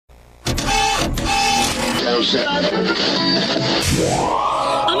Oh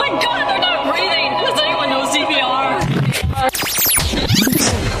my god, they're not breathing! Does anyone know CPR?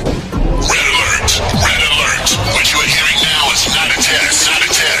 Red alert! Red alert! What you are hearing now is not a test. Not a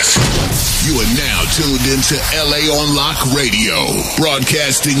test. You are now tuned into LA On Lock Radio,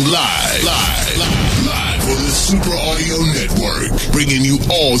 broadcasting live on the Super Audio Network, bringing you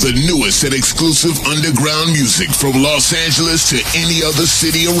all the newest and exclusive underground music from Los Angeles to any other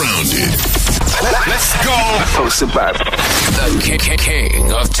city around it. Let's go! Hosted by the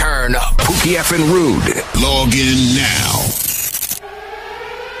king of turn up, Pookie F and Rude. Log in now.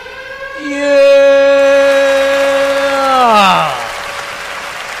 Yeah!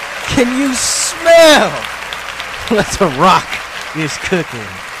 Can you smell? Let the rock is cooking.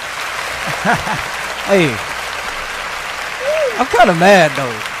 Hey, I'm kind of mad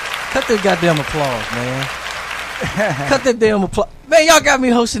though. Cut that goddamn applause, man. Cut that damn applause. Man, y'all got me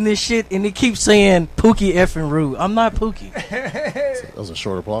hosting this shit and they keep saying Pookie effing Rude. I'm not Pookie. That was a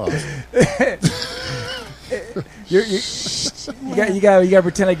short applause. you gotta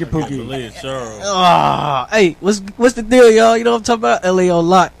pretend like you're Pookie. Hey, what's the deal, y'all? You know what I'm talking about? LA On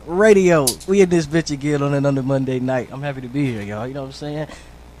Lock Radio. We in this bitch again on another Monday night. I'm happy to be here, y'all. You know what I'm saying?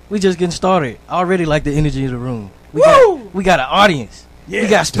 We just getting started. I already like the energy of the room. We got an audience. Yeah. We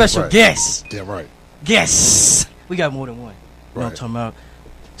got special guests. Damn right. Guests. We got more than one. You know what I'm talking about?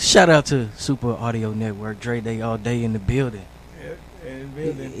 Shout out to Super Audio Network. Dre Day all day in the building.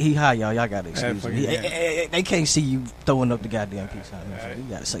 He high, y'all. Y'all gotta excuse me. They can't see you throwing up the goddamn piece on me. So you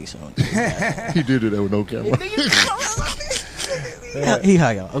gotta say something. He did it with no camera. He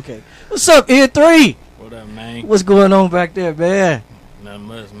high, y'all. Okay. What's up, Ear 3? What up, man? What's going on back there, man? Not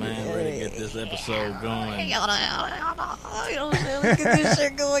much, man. Ready to get this episode going. You know what I'm saying? Let's get this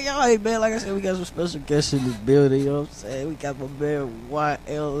shit going, y'all. Hey, man, like I said, we got some special guests in the building. You know what I'm saying? We got my man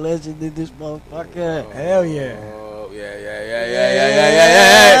Wyel Legend in this motherfucker. Hell yeah. Yeah.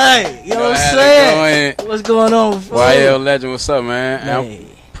 Hey, you know what I'm saying? What's going on? Wyel Legend, what's up, man? Hey. I'm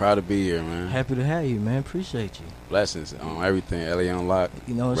proud to be here, man. Happy to have you, man. Appreciate you. Blessings on everything. LA On Lock.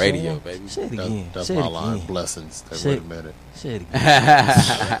 You know what I'm Radio, saying? baby. Say it again. That's Say my it line. again. Blessings. Say Wait a minute. Say it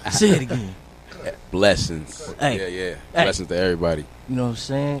again. Say it again. Blessings. Hey. Yeah. Hey. Blessings to everybody. You know what I'm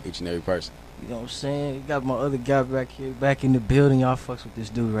saying? Each and every person. You know what I'm saying? You got my other guy back here, back in the building. Y'all fucks with this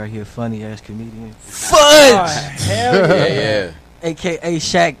dude right here, funny ass comedian. Fudge! Hell Yeah. AKA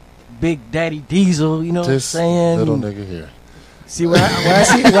Shaq, Big Daddy Diesel. You know what I'm This saying? little nigga here. See, when I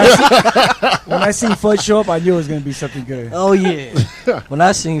seen Fudge show up, I knew it was gonna be something good. Oh yeah. When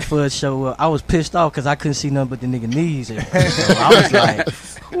I seen Fudge show up, I was pissed off because I couldn't see nothing but the nigga knees. So I was like,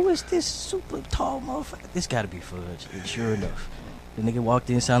 "Who is this super tall motherfucker? This got to be Fudge." And sure enough, the nigga walked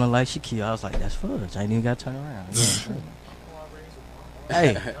in sounding like Shaquille. I was like, "That's Fudge." I ain't even got to turn around. You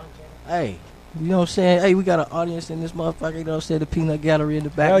know hey. You know what I'm saying? Hey, we got an audience in this motherfucker. You know what I'm saying? The peanut gallery in the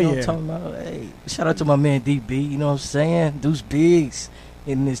back. Hell You know yeah. what I'm talking about? Hey, shout out to my man DB. You know what I'm saying? Deuce Biggs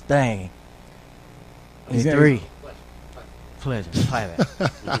in this thing. In 3. Pleasure.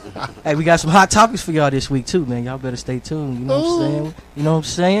 Hey, we got some hot topics for y'all this week too, man. Y'all better stay tuned. You know what I'm saying? You know what I'm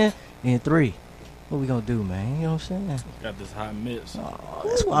saying? In 3. What we gonna do, man? You know what I'm saying? Got this hot mix. Oh,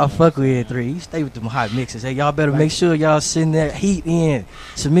 that's why I fuck with Ed 3. You stay with them hot mixes. Hey, y'all better make sure y'all send that heat in.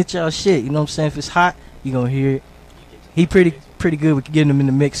 Submit y'all shit. You know what I'm saying? If it's hot, you gonna hear it. He pretty good with getting them in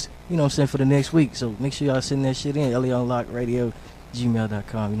the mix, you know what I'm saying, for the next week. So make sure y'all send that shit in.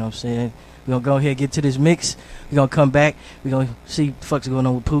 LAOnLockRadio@gmail.com. You know what I'm saying? We're going to go ahead and get to this mix. We're going to come back. We're going to see what the fuck's going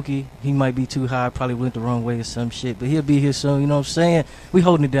on with Pookie. He might be too high. Probably went the wrong way or some shit. But he'll be here soon. You know what I'm saying? We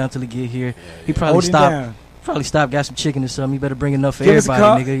holding it down till he get here. He probably stopped. Got some chicken or something. You better bring enough for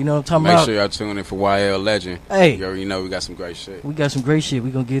everybody, nigga. You know what I'm talking about? Make sure y'all tune in for Wyel Legend. Hey. You already know we got some great shit. We got some great shit. We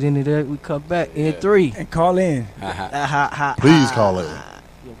going to get into that. We come back in 3. And call in. Please call in.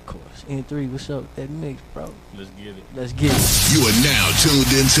 Of course. In 3, what's up with that mix, bro? Let's get it. Let's get it. You are now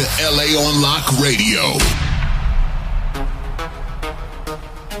tuned into LA On Lock Radio.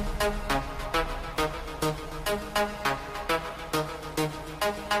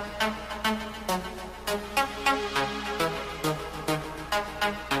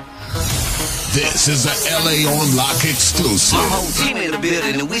 This is a LA On Lock exclusive. My whole team in the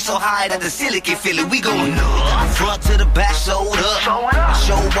building, and we so high that the ceiling can feel it. We going up, front to the back, showed up. I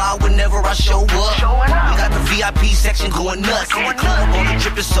show out whenever I show up. We got the VIP section going nuts. The club on the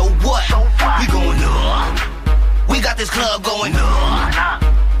trip is so what? We going up. We got this club going up.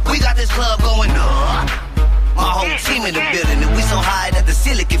 We got this club going up. My whole team in the building, and we so high that the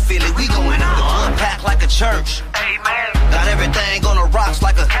ceiling can feel it. We going up. The club packed like a church. Got everything on the rocks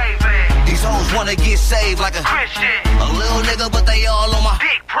like a These hoes wanna get saved like a Christian. A little nigga, but they all on my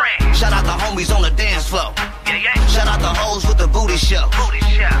big print. Shout out the homies on the dance floor. show.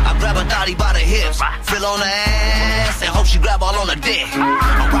 I grab a thotty by the hips, feel on the ass, and hope she grab all on the dick.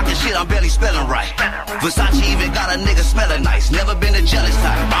 I'm rocking shit, I'm barely spelling right. Versace even got a nigga smelling nice. Never been a jealous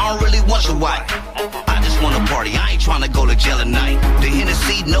type, I don't really want your wife. I just wanna party, I ain't tryna go to jail at night. The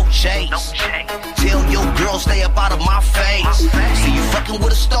Hennessy, no chase. Tell your girl stay up out of my face. See you fucking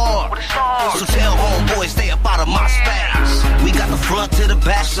with a star, so tell homeboy stay up out of my space. We got the front to the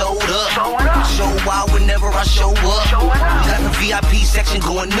back sold up. Show out whenever I show up. We got the VIP section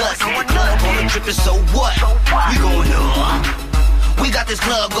going nuts. The club on the trip is so what? We going up. We got this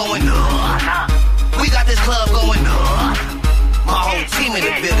club going up. We got this club going up. My whole team in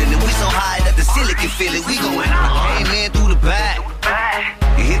the building, and we so high that the ceiling can feel it. We going up. Came in through the back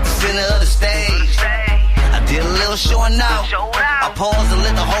and hit the center of the stage. I did a little showing out. I paused and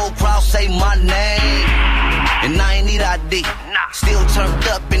let the whole crowd say my name. And I ain't need ID. Still turned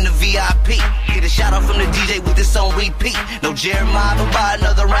up in the VIP. Get a shout out from the DJ with this on repeat. No Jeremiah, but buy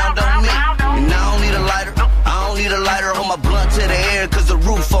another round on me. And I don't need a lighter. I don't need a lighter. Hold my blunt to the air cause the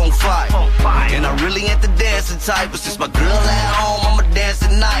roof on fire. And I really ain't the dancing type, but since my girl at home, I'ma dance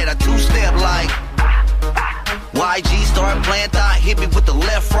tonight. I two-step like YG started playing, thought hit me with the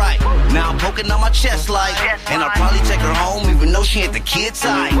left right. Now I'm poking on my chest like, and I'll probably take her home even though she ain't the kid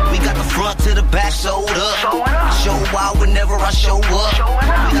type. We got the front to the back sold up. Show out whenever I show up.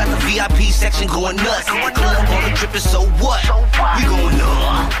 We got the VIP section going nuts. The club on the trip is so what? We going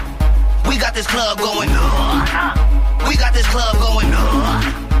up. We got this club going up. We got this club going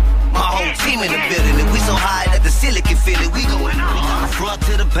up. My whole team in the building, and we so high that the ceiling can feel it. We going up. We got the front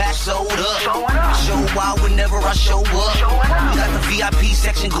to the back sold up. Show out whenever I show up. We got the VIP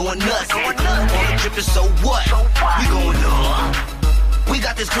section going nuts. The club on the trip is so what? We going up. We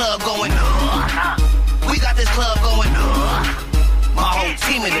got this club going up. We got this club going up. My whole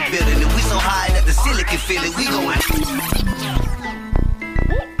team in the building, and we so high that the ceiling can feel it. We going up.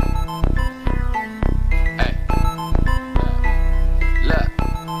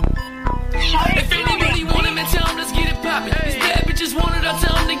 If anybody want him, tell him let's get it poppin'. These bad bitches want it, I'll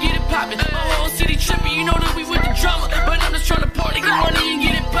tell them to get it poppin'. My whole city trippin', you know that we with the drama. But I'm just tryna party, get money and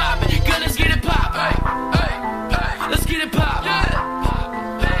get it poppin'. Girl, let's get it poppin'. Let's get it poppin'.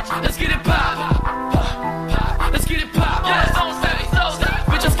 Let's get it poppin'. Let's get it poppin'.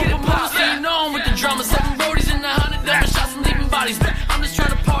 Bitch, let's get it poppin'. So you know I'm with the drama. 7 roadies and 100 double shots and leaving bodies. I'm just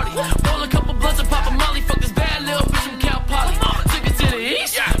tryna party. Roll a couple blunts and pop a molly. Fuck this bad little bitch from Cal Poly. Took it to the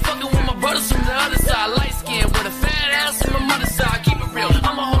east. Fucking with my brothers from the other side. Light skin with a fat ass from my mother's side. Keep it real.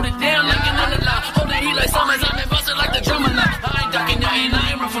 I'ma hold it down like an underline. Hold the heat like summers. I'm busted like the drummer now. I ain't ducking nothing.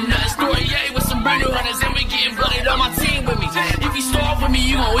 I ain't run from nothing. Story, yeah, with some brand new hunters. And we getting blooded on my team with me. If you starve with me,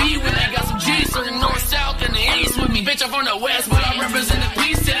 you gon' eat with me. Got some G's from the north, south, and the east with me. Bitch, I'm from the west, but I represent the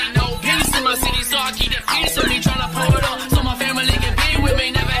peace city. No peace in my city, so I keep the peace with me. Tryna pull it on so my family can be with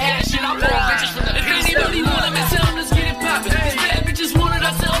me. Never had shit, I pull bitches from the If anybody want them, tell them let's get it poppin'. These bad bitches want it,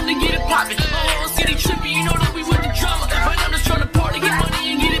 I tell them to get it poppin'. My whole city trippin', you know that we with the drama. But I'm just tryna party, get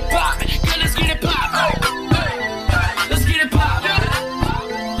money and get it poppin'. Girl, let's get it poppin'. Let's get it poppin'.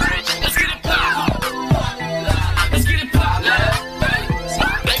 Let's get it poppin'. Let's get it poppin'.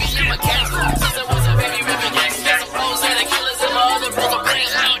 Baby, you my castle. Since I was a baby, rippin' gangs. Got some pros and the killers in my other brother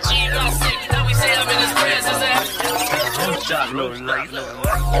brands. Now G, I'm sick. Now we say I'm in his prayers. Don't stop, no lights.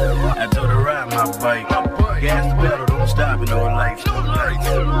 I told her ride my bike. Gas the pedal, don't stop at no lights.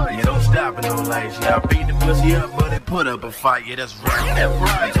 Yeah, don't stop at no lights. Yeah, I beat the pussy up, but it put up a fight. Yeah, that's right.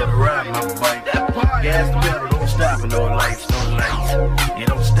 I told her ride my bike. Gas the pedal, don't stop at no lights. No lights. Yeah,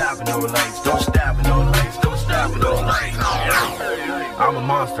 don't stop at no lights. Don't stop at no lights. Don't stop at no lights. I'm a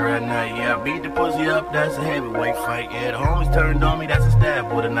monster at night. Yeah, I beat the pussy up. That's a heavyweight fight. Yeah, the homies turned on me. That's a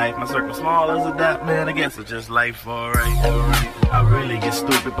stab with a knife. My circle small as a dot, man. I guess it's just life, alright. I really get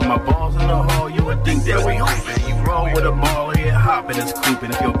stupid, but my balls in the hole. You would think that we hoopin'. You roll with a ball, yeah, hoppin' it's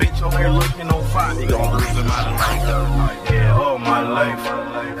coopin'. If your bitch over here looking on fire, you gon' lose in my life. Yeah, all my life.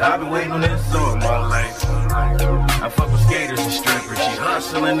 I've been waiting on this all my life. I fuck with skaters and strippers. She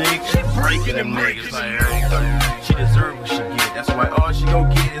hustling niggas, she breaking them niggas. Like, she deserve what she get. That's why all she gon'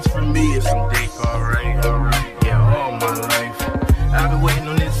 get is from me is some dick. Alright. Yeah, all my life. I've been waiting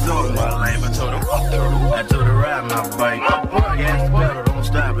on this all my life. I told her ride my bike. Gas the pedal, don't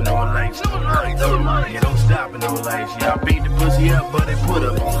stop at no lights. Yeah, don't stop at no lights. Yeah, I beat the pussy up, but it put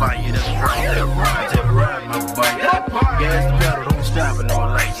up a fight. Yeah, that's right. I told her ride my bike. Gas the pedal, don't stop at no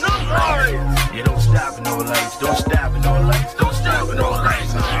lights. Yeah, don't stop at no lights. Don't stop at no lights. Don't stop at no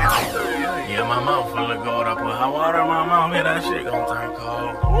lights. Yeah, my mouth full of gold. I put hot water in my mouth. Yeah, that shit gon' turn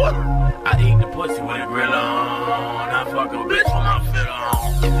cold. I eat the pussy with a grill on. I fuck a bitch with my fit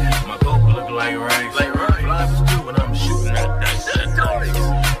on. My coke look like rice. Flies is too when I'm shooting that dice.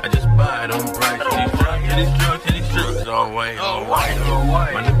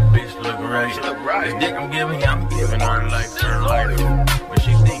 right. This dick I'm giving her life. When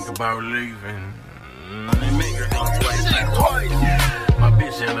she think about leaving, they make her think twice. My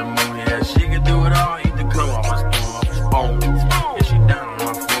bitch in the moon, yeah, she can do it all. Eat the cum off my spoon. Yeah, she down on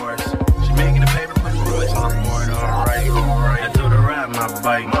my force. She making the paper, put the voice on the board. Alright. I told her ride my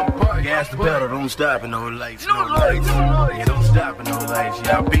bike. Gas the pedal, don't stop and no lights. Yeah, don't stop and no lights.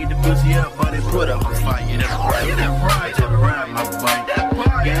 Yeah, I beat the pussy up, but it put up a fight. Yeah, that's right. I told her ride my bike.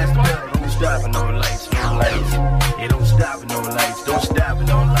 Gas the pedal, don't stop and no lights. Yeah, don't stop and no lights. Don't stop and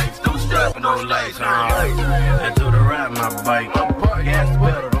no lights. Don't stop and no lights. Alright. I told her ride my bike. Gas the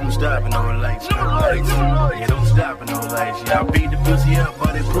pedal, don't stop and no lights. Yeah, don't stop and no lights. Yeah, I beat the pussy up,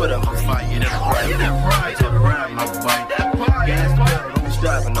 but it put up a fight. Yeah, that's right. I told her ride my bike. Gas the pedal, don't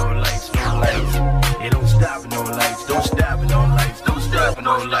stop and no lights. Yeah, don't stop and no lights. Don't stop and no lights. Don't stop and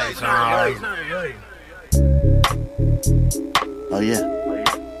no lights. Alright. Oh yeah.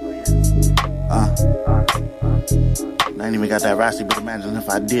 I ain't even got that Rossi, but imagine if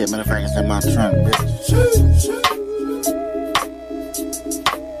I did. Matter of fact, it's in my trunk, bitch.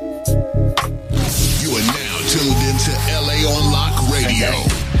 You are now tuned into LA on Lock Radio.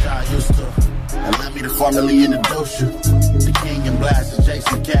 Allow me to formally introduce you. The king and blasters,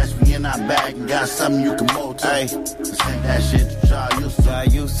 Jason Cash, we in our bag and got something you can mold to. This ain't that shit that y'all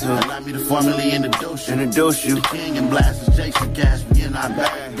used to. Allow me to formally introduce you. The king and blasters, Jason Cash, we in our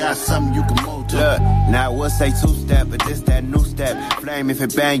bag and got something you can mold to. Look, now we'll say two-step, but this that new step. Flame if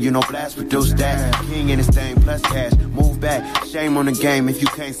it bang, you know blast produce that. King in this thing plus cash, move back. Shame on the game if you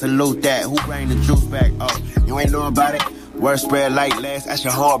can't salute that. Who bring the juice back? Oh, you ain't know about it? Word spread like last, I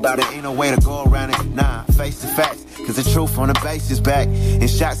should hoe about it. Ain't no way to go around it. Nah, face the facts. Cause the truth on the base is back. And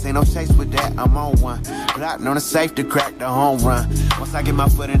shots ain't no chase with that, I'm on one. Blocking on the safe to crack the home run. Once I get my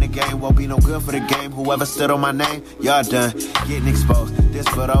foot in the game, won't be no good for the game. Whoever stood on my name, y'all done getting exposed. This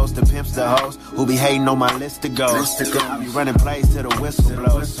for those, the pimps, the hoes, who be hating on my list to go. I be running plays till the whistle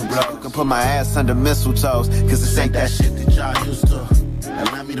blows. You can put my ass under mistletoes. Cause this ain't that shit that y'all used to.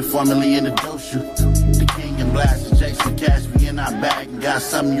 Allow me to formally introduce you. The king and blasters, Jason Cash, we in our bag and got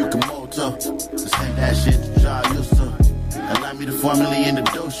something you can mold to. This ain't that shit that y'all used to. Allow me to formally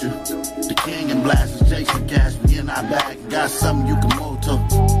introduce you. The king and blasters, Jason Cash, we in our bag and got something you can mold to.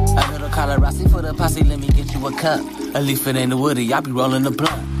 A little Colorado for the posse, let me get you a cup. At least it ain't the woody, I be rolling the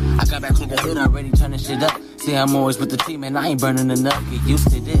blunt. I got back to the hood already, turning shit up. See, I'm always with the team, and I ain't burning enough. Get used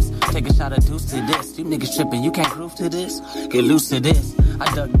to this. Take a shot of deuce to this. You niggas tripping, you can't groove to this. Get loose to this. I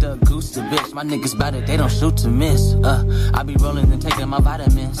duck, goose to bitch. My niggas bout it, they don't shoot to miss. I be rolling and taking my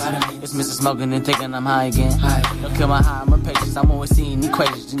vitamins. It's Mr. Smoking and thinking I'm high again. Don't kill my high, I'm rapacious. I'm always seeing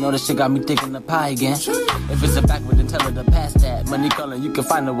equations. You know this shit got me thinking the pie again. If it's a backward, then tell her to pass that. Money calling, you can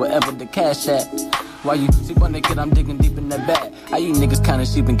find it wherever the cash at. While you sleep on the kid, I'm digging deep in the bag. I you niggas kinda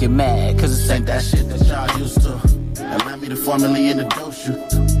sheep and get mad. Cause this ain't that shit that y'all used to. Allow me to formally introduce you.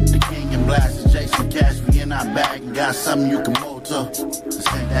 The king and blasters, Jason Cash, we in our bag and got something you can mold to. This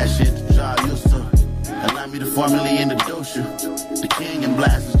ain't that shit that y'all used to. Allow me to formally introduce you. The king and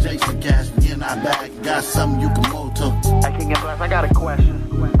blasters, Jason Cash, we in our bag and got something you can mold to. Hey, King and Blast, I got a question.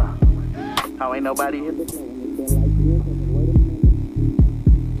 How ain't nobody hit the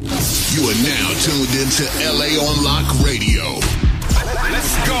You are now tuned into LA on Lock Radio.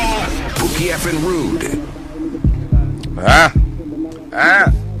 Let's go. Pookie F and Rude.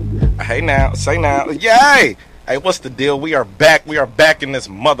 Hey now, say now. Yay! Hey, what's the deal? We are back. We are back in this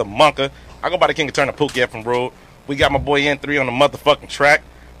mother monker. I go by the King of Turn to Pookie F and Rude. We got my boy N3 on the motherfucking track.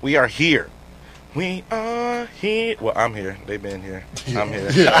 We are here. We are here. Well, I'm here. They've been here. I'm here.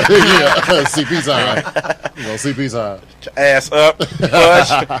 Yeah. CP time. You know, CP time. Ass up.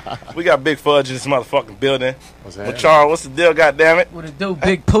 Fudge. We got Big Fudge in this motherfucking building. What's that? Muchar, what's the deal, goddammit? What it do,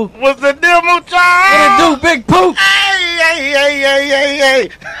 Big Poop? What's the deal, Muchar? What it do, Big Poop? Hey.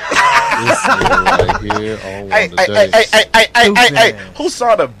 This right here on Hey. Who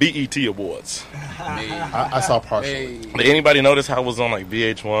saw the BET Awards? I saw partially. Did anybody notice how it was on like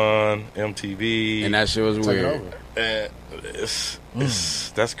VH1, MTV? And that shit was weird.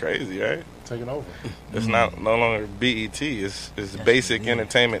 That's crazy, right? Taking over. It's no longer BET. It's basic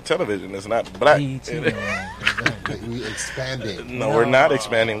entertainment television. It's not black. We expanded. No, we're not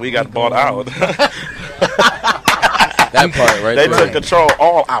expanding. We got bought out. That part right They there. took control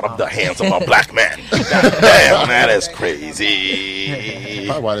all out of the hands of a black man. Damn, that is crazy.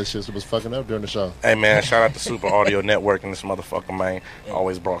 Probably why this shit was fucking up during the show. Hey, man, shout out to Super Audio Network and this motherfucker, man.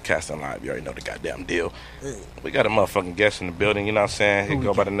 Always broadcasting live. You already know the goddamn deal. We got a motherfucking guest in the building, you know what I'm saying? He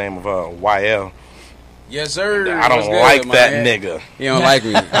go by the name of Wyel. Yes, sir. I don't What's like good, that man? nigga. He don't like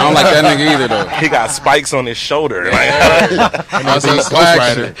me. I don't like that nigga either, though. He got spikes on his shoulder. I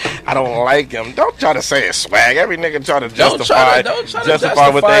don't like him. Don't try to say it's swag. Every nigga try to justify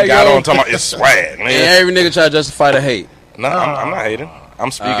what they got on. Talking about it's swag. Man. And every nigga try to justify the hate. No, I'm not hating. I'm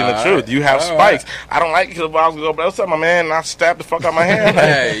speaking the truth. You have spikes. I don't like it because I was going to go, what's up, my man? And I stabbed the fuck out my hand.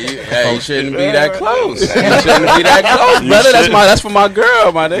 You shouldn't be that close. You shouldn't be that close, brother. That's for my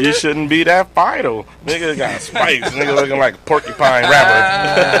girl, my nigga. You shouldn't be that vital. Nigga got spikes. Nigga looking like a porcupine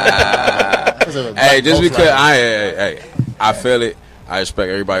rapper. Hey, just because I feel it. I respect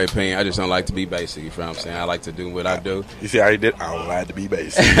everybody's opinion. I just don't like to be basic. You feel what I'm saying? I like to do what I do. You see how he did? I don't like to be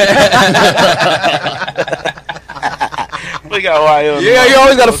basic. We got Wyel. Yeah, you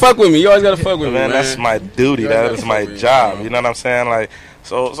always gotta fuck with me. Man, that's my duty. That is my job. You know what I'm saying? Like,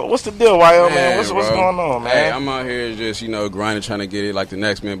 so what's the deal, Wyel, man? What's going on, man? Hey, I'm out here just grinding, trying to get it like the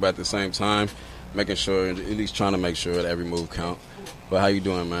next man, but at the same time, making sure, at least trying to make sure that every move count. But how you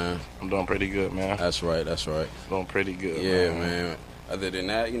doing, man? I'm doing pretty good, man. That's right. Doing pretty good. Yeah, man. Other than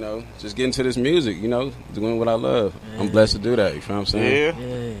that, just getting to this music, doing what I love. Yeah. I'm blessed to do that. You feel what I'm saying?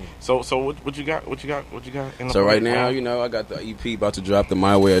 Yeah. So what you got? What you got in the So right now, I got the EP about to drop, the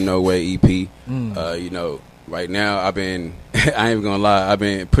My Way or No Way EP. Right now I ain't even gonna lie, I've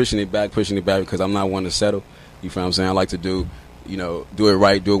been pushing it back because I'm not one to settle. You feel what I'm saying? I like to do it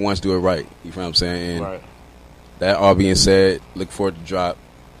right, do it once, do it right. You feel what I'm saying? And right. That all being said, look forward to drop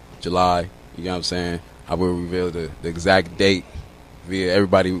July. You know what I'm saying? I will reveal the exact date via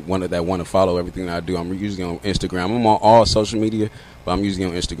everybody that want to follow everything that I do. I'm usually on Instagram. I'm on all social media, but I'm usually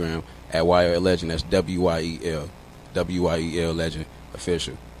on Instagram at Wyel Legend. That's WYEL Legend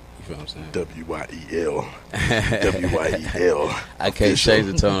Official. You feel what I'm saying? WYEL. I can't change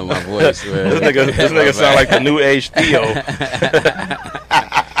the tone of my voice, man. This nigga sound like the new age Theo.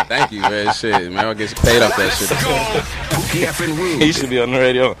 Thank you, man. Shit, man. I get paid off that shit. He should be on the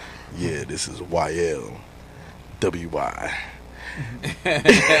radio. Yeah, this is Wyel. WY.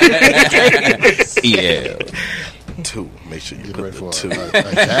 EL. 2. Make sure you put the 2.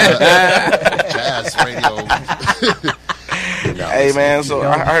 Jazz radio. Hey, man, so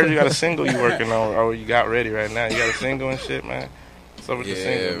I heard you got a single you working on, or you got ready right now. You got a single and shit, man? What's up with the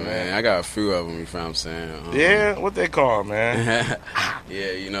single, man? I got a few of them, you feel what I'm saying? Yeah? What they call, man?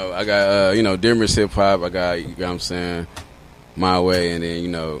 Yeah, I got, Dimmer's Hip Hop. I got, you know what I'm saying, My Way, and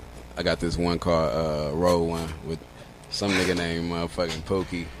then, I got this one called Roll One with some nigga named motherfucking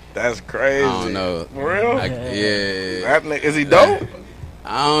Pookie. That's crazy. I don't know. For real? Yeah. That nigga, is he dope?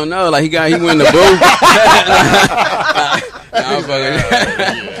 I don't know. Like, he went in the booth.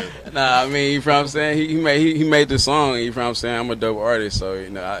 Nah, I mean, you know what I'm saying? He made the song, you know what I'm saying? I'm a dope artist, so,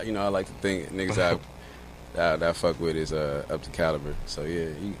 I like to think niggas that fuck with is up to caliber. So, yeah,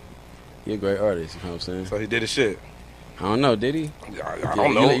 he a great artist, you know what I'm saying? So he did his shit? I don't know, did he? I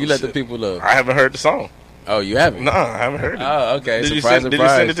don't know. You let the people know. I haven't heard the song. Oh, you haven't? No, I haven't heard it. Oh, okay. Did surprise. Did you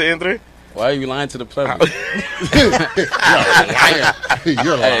send it to N3? Why are you lying to the public?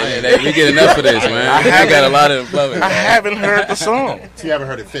 You're lying. Hey, we get enough of this, man. I got a lot of the public. I haven't heard the song. So you haven't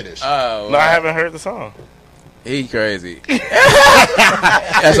heard it finished? Oh, no, I haven't heard the song. He crazy.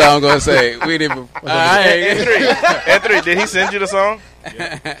 That's all I'm gonna say. We didn't. N3, did he send you the song?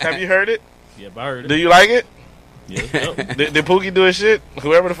 Yeah. Have you heard it? Yep, I heard it. Do you like it? Yeah. Yep. Did Pookie do his shit?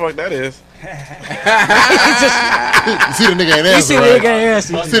 Whoever the fuck that is. You see the nigga ain't answer,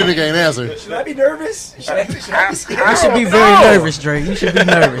 Should I be nervous? You should be very nervous, Drake. You should be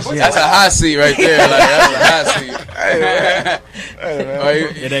nervous. Yeah. That's a hot seat right there. Like, that's a hot seat. Hey,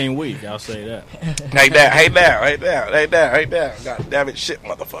 man. It ain't weak. I'll say that. Hey down. God damn it, shit,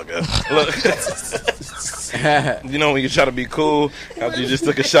 motherfucker. Look. You know when you try to be cool after you just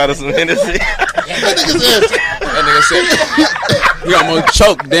took a shot of some Hennessy? That nigga said he almost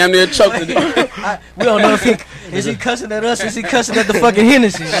choked, damn near choked. We don't know if is he cussing at us? Is he cussing at the fucking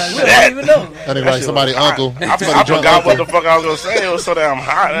Hennessy? Like, we don't even know. That ain't like somebody uncle. I forgot what the fuck I was gonna say. It was so damn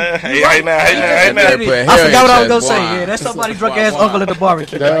hot. Hey now. I forgot what I was gonna say. Yeah, that's somebody drunk ass uncle at the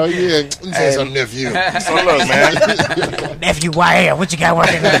barbecue. Oh yeah, say something, nephew. So look, man. Nephew, Wyel, what you got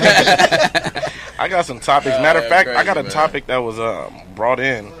working on? I got some topics. Matter of fact, I got a topic that was brought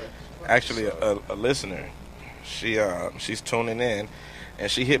in. Actually, a listener. She's tuning in, and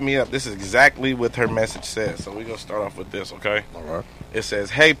she hit me up. This is exactly what her message says. So we're gonna start off with this, okay? All right. It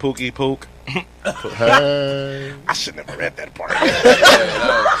says, "Hey Pookie Pook." Hey. I should never read that part.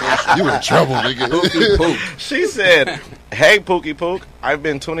 You in trouble, nigga. Pookie Pook. She said, "Hey Pookie Pook, I've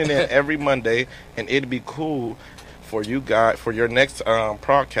been tuning in every Monday, and it'd be cool for you guys for your next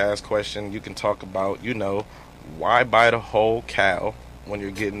podcast question. You can talk about, why buy the whole cow when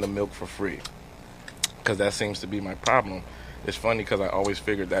you're getting the milk for free? because that seems to be my problem. It's funny because I always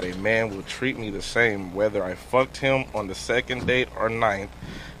figured that a man will treat me the same whether I fucked him on the second date or ninth,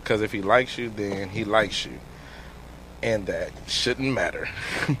 because if he likes you, then he likes you, and that shouldn't matter.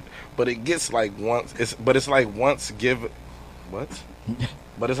 But it gets like once. It's like once give what?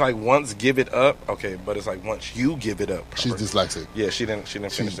 But it's like once give it up. Okay, but it's like once you give it up. She's dyslexic. Yeah, she didn't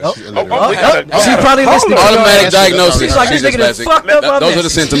finish that. She probably listening. Automatic diagnosis. She's like, this nigga done fucked up my Those are the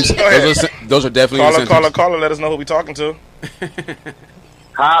message. symptoms. Those are definitely the symptoms. Caller, let us know who we talking to.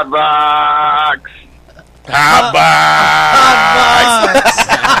 Hot box.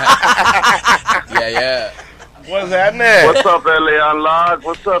 Yeah. What's happening? What's up, LA Unlocked?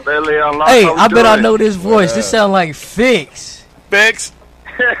 What's up, LA Unlocked? Hey, How we I bet I doing? know this voice. This sound like Fix. Fix.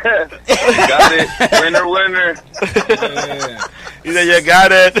 Got it. Winner. You said you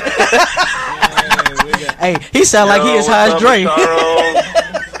got it. Hey, he sound like he is high as Dre.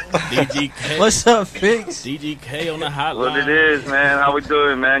 DGK. What's up, Fix? DGK on the hotline. What it is, man? How we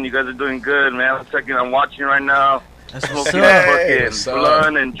doing, man? You guys are doing good, man. I'm watching right now. That's Smoking what's that up. fucking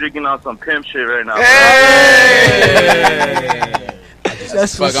blunt and drinking on some pimp shit right now.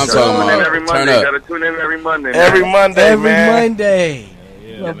 That's Fuck, what's I'm up. talking about. Every Turn Monday. up. Gotta tune in every Monday. Every man. Monday, man. Monday.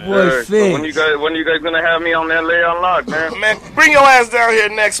 My man. boy So Fix. when you guys gonna have me on LA Unlocked, man? Man, bring your ass down here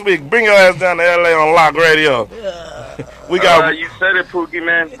next week. Bring your ass down to LA on Lock Radio. We got. You said it, Pookie,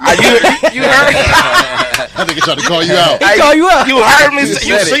 man. You heard? I think he tried to call you out. He call you out. You heard me.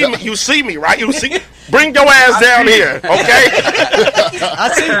 You see me, right? You see. Bring your ass down here, okay? I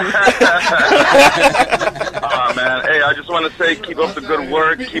see you. Man. Hey, I just want to say, keep up the good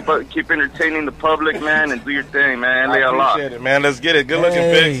work. Keep entertaining the public, man, and do your thing, man. I appreciate it, man. Let's get it. Good looking,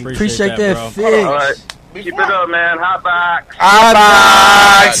 Hey, Fix. appreciate that, bro. Fix. All right. Keep it up, man. Hot box.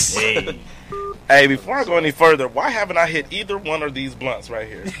 Box. Hey, before I go any further, why haven't I hit either one of these blunts right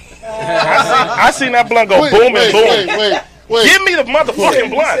here? I seen that blunt go boom and boom. Wait. Give me the motherfucking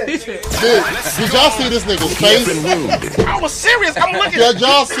blunt. Did y'all see this nigga's face? I was serious. I'm looking. Did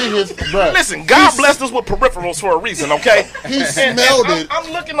y'all see his breath? Listen, God blessed us with peripherals for a reason, okay? He smelled it.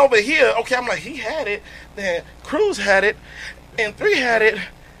 I'm looking over here. Okay, I'm like, he had it. Then Cruz had it. And 3 had it.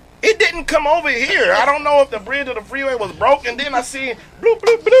 It didn't come over here. I don't know if the bridge of the freeway was broken. Then I see bloop,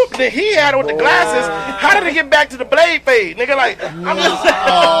 bloop, bloop. Then he had it with the glasses. How did it get back to the blade fade? Nigga, like, I'm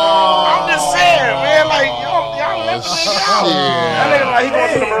just saying, man. Like, y'all let the nigga out. That nigga like, he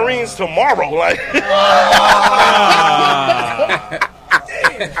going to the Marines tomorrow. Like,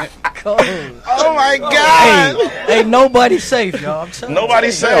 oh my God. Hey, ain't nobody safe, y'all. I'm telling you.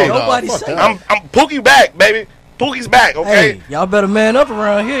 Nobody's safe. Nobody's safe. I'm Pookie back, baby. Pookie's back, okay? Hey, y'all better man up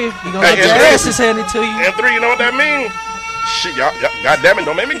around here. You gonna get your asses handed to you. And 3, you know what that means? Shit, y'all, God damn it,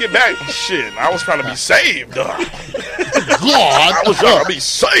 don't make me get back. Shit, I was trying to be saved. God. I was trying to be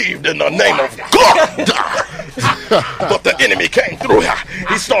saved in the name of God. But the enemy came through.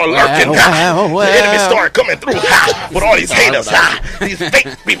 He started lurking. The enemy started coming through with all these haters. These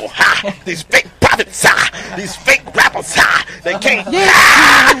fake people. These fake prophets. These fake rappers. They can't.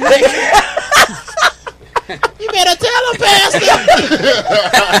 You better tell him, Pastor.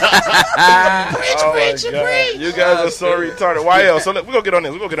 Preach. You guys are so retarded. Wyel, so we're going to get on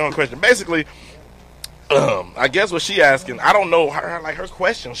this. We're going to get on the question. Basically, I guess what she asking, I don't know, her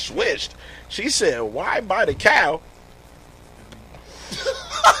question switched. She said, why buy the cow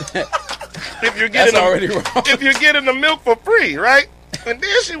if you're getting the milk for free, right? And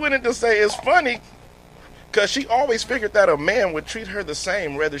then she went in to say it's funny because she always figured that a man would treat her the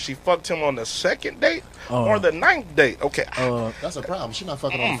same whether she fucked him on the second date or the 9th date. Okay. That's a problem. She's not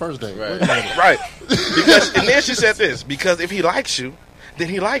fucking on the first date. Right. Because, and then she said this, because if he likes you, then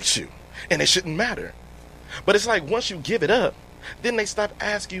he likes you. And it shouldn't matter. But it's like once you give it up, then they stop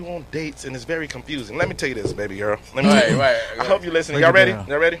asking you on dates, and it's very confusing. Let me tell you this, baby girl. Let me tell you. I hope you're listening. Y'all ready?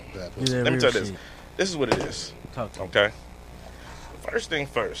 Y'all ready? Let me tell you this. This is what it is. Okay? First thing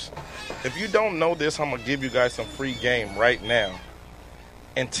first. If you don't know this, I'm going to give you guys some free game right now.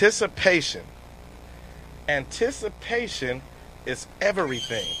 Anticipation. Anticipation is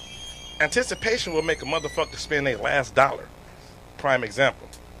everything. Anticipation will make a motherfucker spend their last dollar. Prime example.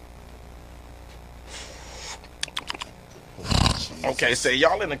 Okay, say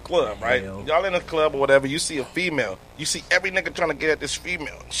y'all in the club, right? Y'all in the club or whatever, you see a female. You see every nigga trying to get at this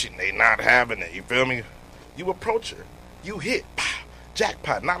female. Shit, they not having it, you feel me? You approach her. You hit.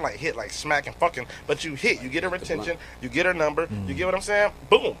 Jackpot. Not like hit, like smack and fucking, but you hit. You get her attention. You get her number. You get what I'm saying?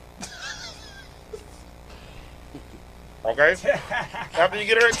 Boom. Okay? After you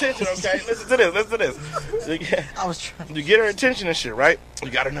get her attention, okay? Listen to this. You get her attention and shit, right? You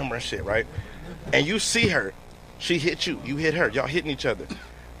got her number and shit, right? And you see her. She hit you. You hit her. Y'all hitting each other.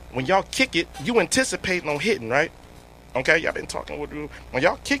 when y'all kick it, you anticipating on hitting, right? Okay, y'all been talking with you. When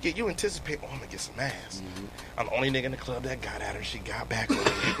y'all kick it, you anticipate, oh, I'm gonna get some ass. I'm the only nigga in the club that got at her. She got back over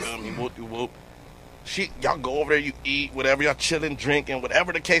there. Whoop. Y'all go over there, you eat, whatever, y'all chilling, drinking,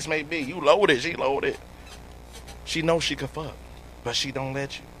 whatever the case may be. You loaded, she loaded. She knows she could fuck, but she don't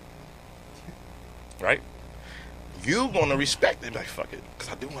let you. Right? You gonna respect it, like, fuck it,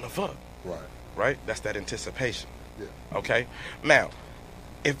 because I do want to fuck. Right? That's that anticipation. Yeah. Okay? Now,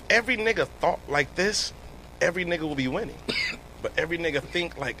 if every nigga thought like this, every nigga will be winning. But every nigga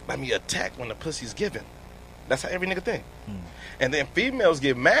think like, let me attack when the pussy's given. That's how every nigga think. And then females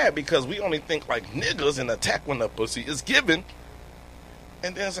get mad because we only think like niggas and attack when the pussy is given.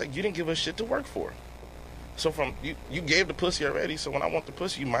 And then it's like, you didn't give us shit to work for. So from you gave the pussy already, so when I want the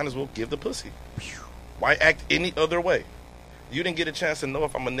pussy, you might as well give the pussy. Why act any other way? You didn't get a chance to know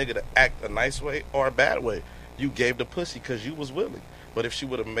if I'm a nigga to act a nice way or a bad way. You gave the pussy because you was willing. But if she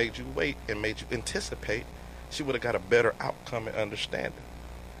would have made you wait and made you anticipate, she would have got a better outcome and understanding.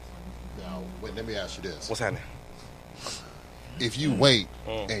 Now, wait, let me ask you this. What's happening? If you wait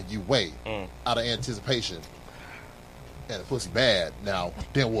and you wait out of anticipation and the pussy bad, now,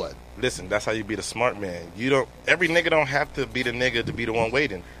 then what? Listen, that's how you be the smart man. Every nigga don't have to be the nigga to be the one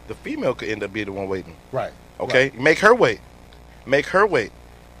waiting. The female could end up being the one waiting. Right. Okay? Right. Make her wait. Make her wait.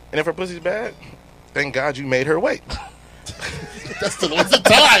 And if her pussy's bad, thank God you made her wait. That's the waste of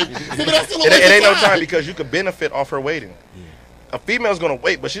time. It ain't no time because you could benefit off her waiting. Yeah. A female's going to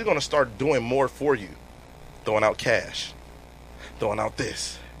wait, but she's going to start doing more for you. Throwing out cash. Throwing out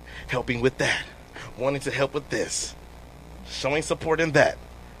this. Helping with that. Wanting to help with this. Showing support in that.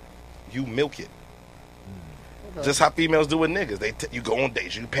 You milk it. Okay. Just how females do with niggas. You go on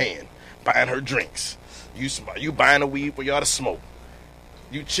dates, you paying. Buying her drinks. You buying a weed for y'all to smoke.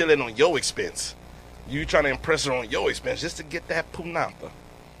 You chilling on your expense. You trying to impress her on your expense just to get that punata.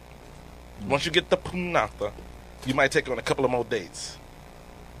 Once you get the punata, you might take her on a couple of more dates.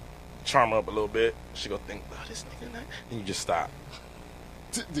 Charm her up a little bit. She gonna think, oh, this nigga, and you just stop.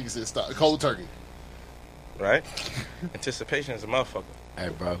 Nigga said stop. Cold turkey. Right? Anticipation is a motherfucker. Hey,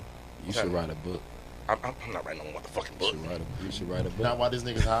 bro, you should write a book. I'm not writing no motherfucking book. You should write a book. Not while this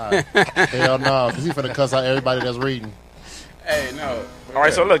nigga's high. Hell no, because he finna cuss out everybody that's reading. Hey, no. All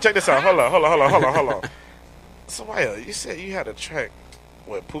right, so look, check this out. Hold on. So, Wyel, you said you had a track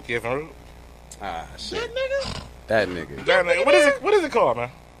with Pookie F and Root? Ah, shit. That nigga. What is it called,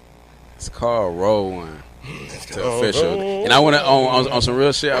 man? It's called Roll One. It's official. And I want to on some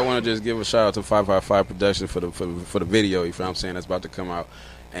real shit. I want to just give a shout out to 555 Production for the video. You feel what I'm saying? That's about to come out.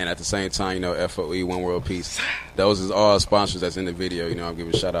 And at the same time, you know, FOE, One World Peace. Those is all sponsors that's in the video. You know, I'm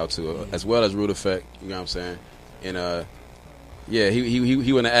giving a shout out to as well as Root Effect. You know what I'm saying? And yeah,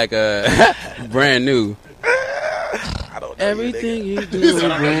 he want to act brand new. I don't know. Everything you do is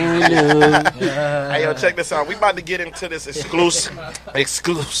brand new. Hey, yo, check this out. We about to get into this exclusive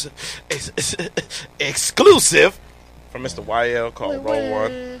from Mr. Wyel called Roll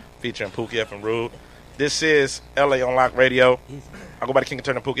One, featuring Pookie F and Rude. This is LA on Lock Radio. I go by the King of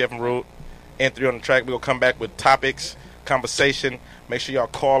Turn and Pookie F and Rude. N3 on the track. We'll come back with topics, conversation. Make sure y'all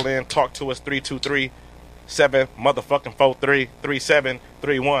call in, talk to us 323-7 motherfucking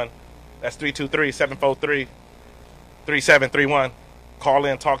 43-3731. That's 323-743-3731. Call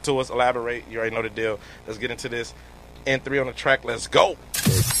in, talk to us, elaborate. You already know the deal. Let's get into this. N3 on the track. Let's go.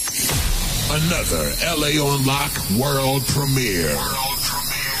 Another LA on Lock world premiere.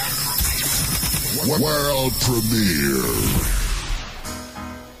 World premiere.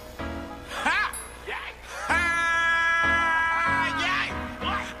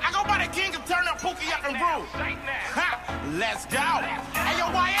 Let's go. Hey, yo,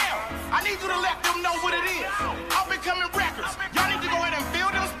 Wyel, I need you to let them know what it is. Up and coming records. Y'all need to go ahead and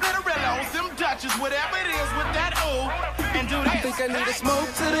fill them Splitterillos, them Dutches, whatever it is with that O, and do this. I think I need a smoke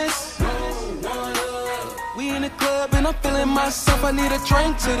to this. Roll one up. We in the club and I'm feeling myself. I need a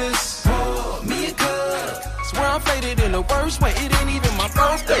drink to this. Pour me a cup. Swear I'm faded in the worst way. It ain't even my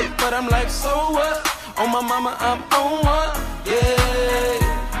birthday, but I'm like, so what? On my mama, I'm on one. Yeah.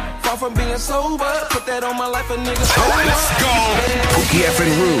 Far from being sober, put that on my life, a nigga. Let's go. Pookie F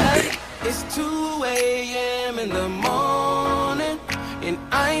and Rude. It's 2 a.m. in the morning, and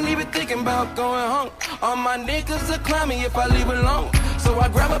I ain't even thinking about going home. All my niggas will clown me if I leave alone. So I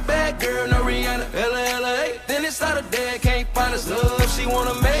grab a bad girl, no Rihanna, LA. Then it's out of there, can't find us love. She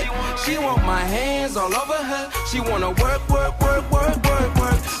wanna make, she want my hands all over her. She wanna work.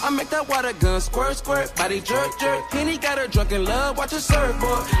 I make that water gun squirt, body jerk. Penny got her drunk in love, watch her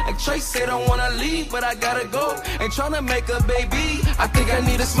surfboard. Like Trace said, I wanna leave, but I gotta go. Ain't tryna make a baby, I think I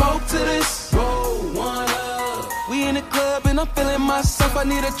need a smoke to this. Roll one up. We in the club and I'm feeling myself. I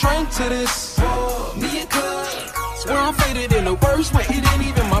need a drink to this. Me and Cub. Swear I'm faded in the worst way. It ain't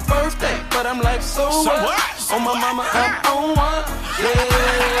even my birthday, but I'm like, so what? On my mama, I'm on one.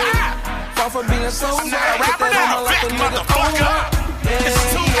 Yeah. Far from being so what? Put that on my life, a nigga on one. It's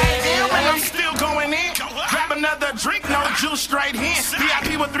 2 a.m. and I'm still going in. Grab another drink, no juice, straight in.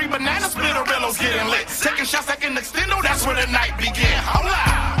 VIP with 3 banana splitterillos getting lit. Taking shots like an extendo, that's where the night begin. Hold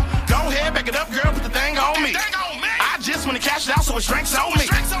up. Go ahead, back it up, girl, put the thing on me. I just wanna cash it out, so it's drinks on me.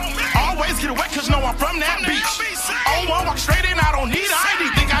 Always get it wet, cause know I'm from that beach. On one, walk straight in, I don't need it. I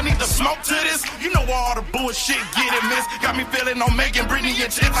ain't think I need to smoke to this. You know all the bullshit getting missed. Got me feeling on Megan, Britney,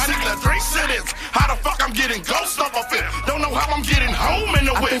 and Chips. I need to drink to this. How the fuck I'm getting ghost up up here? Don't know how I'm getting home in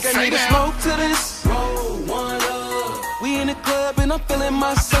the whip. I think I need to smoke to this. Roll one up. We in the club and I'm feeling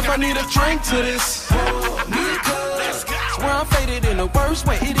myself. I need a drink to this. Me and Cub. Swear I'm faded in the worst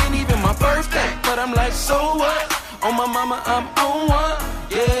way. It ain't even my birthday, but I'm like, so what? On my mama, I'm on one.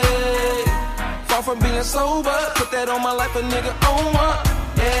 Yeah. Far from being sober. Put that on my life, a nigga on one.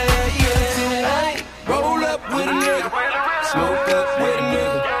 Yeah, yeah. Roll up with a nigga. Smoke up with a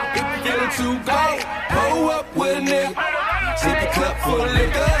nigga. If you feeling too gay, roll up with a nigga. Sip a cup full of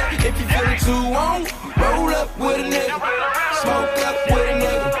liquor. If you feeling too on, roll up with a nigga. Smoke up with a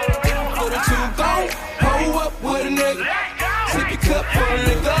nigga. If you feeling too gone, roll up with a nigga. Sip a cup full of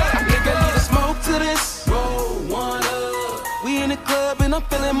liquor. I think I need to smoke to this. Roll one up. We in the club and I'm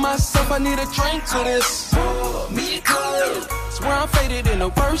feeling myself. I need a drink to this. Me and Cub. Swear I'm faded in the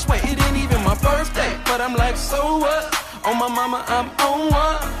worst way. It ain't even my birthday, but I'm like, so what? On my mama, I'm on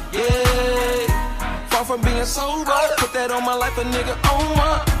one. Yeah. Far from being sober. Put that on my life, a nigga on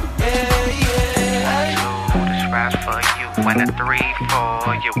one. Yeah, yeah. This ride's for you. When a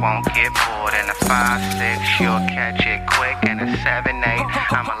 3-4, you won't get bored. And a 5-6, you'll catch it quick. And a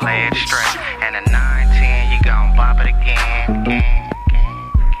 7-8, I'ma lay it straight. And a 9-10, you gon' bump it again.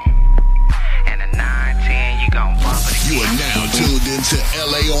 And a 9-10, you gon' bump it again. You are now tuned into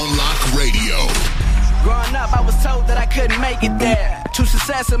LA on Lock Radio. Growing up, I was told that I couldn't make it there. To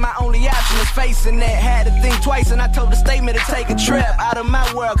success, and my only option was facing that. Had to think twice, and I told the statement to take a trip out of my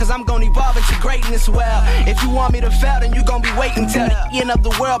world, cause I'm gonna evolve into greatness well. If you want me to fail, then you gonna be waiting till the end of the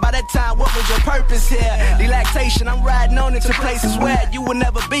world. By that time, what was your purpose here? Relaxation, I'm riding on into places where you will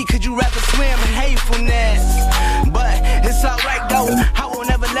never be, cause you rather swim in hatefulness. But it's alright though, I will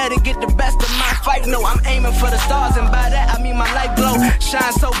never let it get the best of my fight. No, I'm aiming for the stars, and by that I mean my light glow.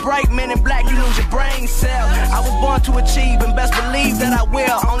 Shine so bright, men in black, you lose your brain cell. I was born to achieve, and best believe that I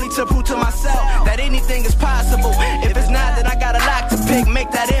will. Only to prove to myself that anything is possible. If it's not, then I got a lot to pick.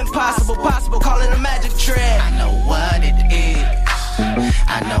 Make that impossible possible. Call it a magic trick. I know what it is.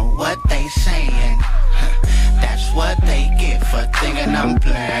 I know what they saying. That's what they get for thinking I'm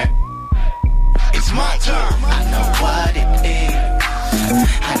playing. It's my turn. I know what it is.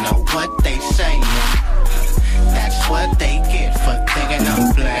 I know what they saying. That's what they get for thinking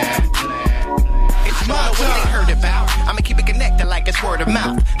I'm playing. It's my turn. What they heard about, I'ma keep it connected like it's word of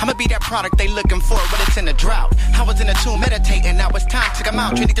mouth. I'ma be that product they looking for when it's in a drought. I was in a tomb meditating, now it's time to come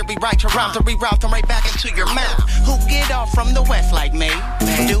out. You need to rewrite your rhymes, to reroute them right back into your mouth. Who get off from the west like me?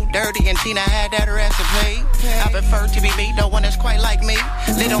 Do dirty and Tina had that recipe. I prefer to be me, no one is quite like me.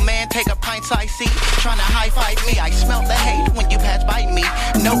 Little man, take a pint-sized seat, trying to high-five me. I smell the hate when you pass by me.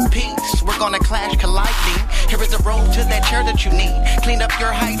 No peace, we're gonna clash, colliding. Here is the road to that chair that you need. Clean up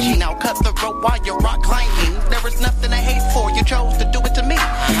your hygiene, I'll cut the rope while you're rock climbing. There is nothing to hate for, you chose to do it to me.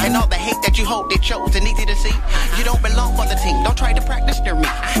 And all the hate that you hold, they chose and easy to see. You don't belong on the team, don't try to practice near me.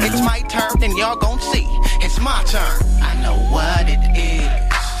 It's my turn and y'all gon' see. It's my turn. I know what it is.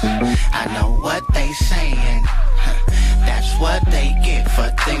 I know what they saying. That's what they get for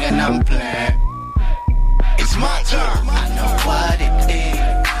thinking I'm playing. It's my turn. I know what it is.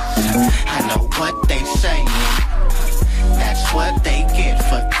 I know what they saying. That's what they get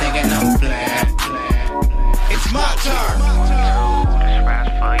for thinking I'm playing. It's my turn. This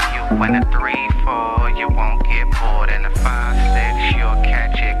ride's for you. When a 3-4, you won't get bored. And a 5-6, you'll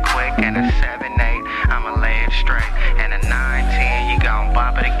catch it quick. And a 7-8, I'ma lay it straight. And a 9-10, you gon'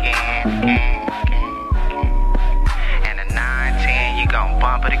 bump it again. And a 9-10, you gon'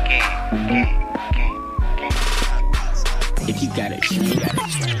 bump it again. If you got it, you got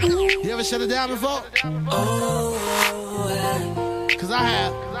it. You ever shut it down before? Oh, cause I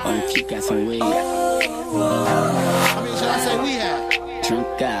have. Oh, you got some weed. I mean, should I say we have?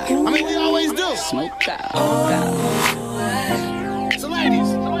 Drunk out. I mean, we always do. Smoke out. So ladies,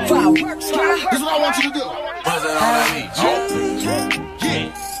 this is what I want you to do. What's it all I need? Yeah.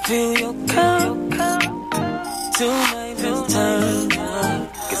 Fill your cup to my return.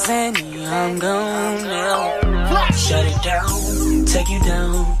 Cause any I'm gone now. shut it down, take you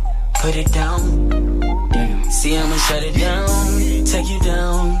down, put it down. Damn. See, I'ma shut it down, take you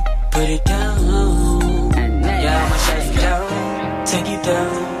down, put it down. Yeah, I'ma shut it down, take you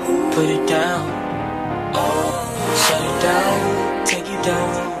down, put it down. Shut it down, take you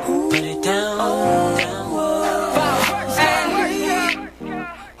down, put it down.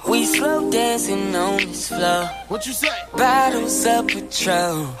 We slow dancing on this floor. What you say? Bottles of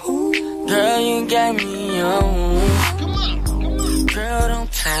Patron. Girl, you got me on. Come on. Girl,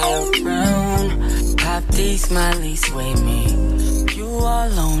 don't play around. Pop these mollies with me. You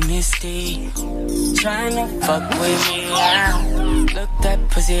all on this D. Tryna fuck with me now. Look that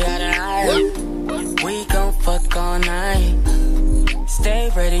pussy out of eye. We gon' fuck all night. Stay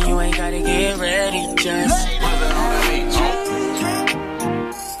ready, you ain't gotta get ready. Just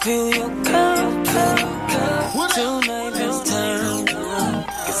fill your cup. Tonight is turn.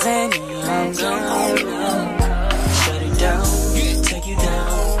 Cause any I'm gone. Shut it down, take you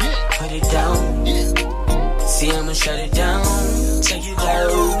down, put it down. See, I'ma shut it down, take you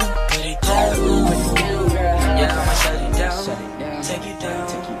down, put it down. Yeah, I'ma shut it down, take you down,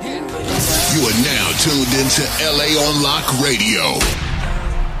 put it down. You are now tuned into LA on Lock Radio.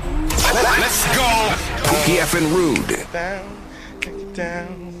 Let's go. Pookie F and Rude. Down, take it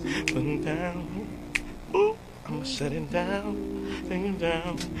down, put it down. Ooh, I'ma shut it down, take it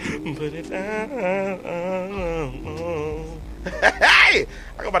down, put it down. Hey,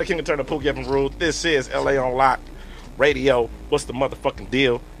 I go by the King of Turn, the Pookie F and Rude. This is LA on Lock Radio. What's the motherfucking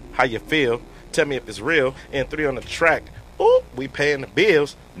deal? How you feel? Tell me if it's real. And 3 on the track. Ooh, we paying the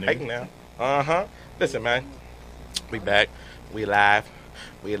bills. Hey now. Listen, man. We back. We live.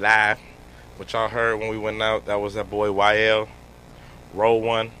 We live. What y'all heard when we went out, that was that boy Wyel. Roll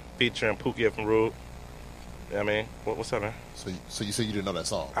One featuring Pookie F and Rude. You know what I mean? What's up, man? So you said you didn't know that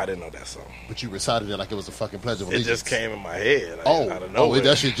song? I didn't know that song. But you recited it like it was a fucking Pledge of Allegiance. It just came in my head. Out of Oh, nowhere.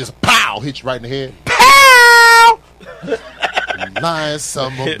 that shit just pow hit you right in the head. Pow! Lying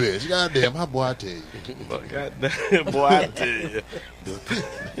son of a bitch. Goddamn, how boy I tell you. Goddamn, boy, I tell you.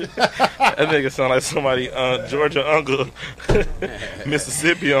 That nigga sound like somebody, Georgia uncle,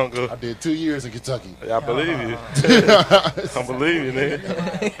 Mississippi uncle. I did 2 years in Kentucky. I believe you. I believe you,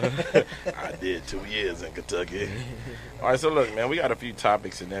 nigga. I did 2 years in Kentucky. All right, so look, man, we got a few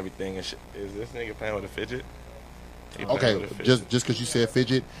topics and everything. And is this nigga playing with a fidget? Okay, just because you said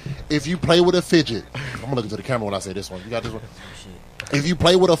fidget. If you play with a fidget, I'm gonna look into the camera when I say this one. You got this one? If you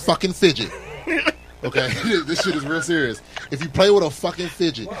play with a fucking fidget, okay, this shit is real serious. If you play with a fucking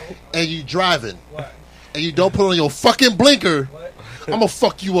fidget and you driving and you don't put on your fucking blinker, I'm gonna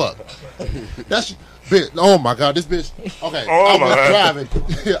fuck you up. That's bitch. Oh my god, this bitch. Okay,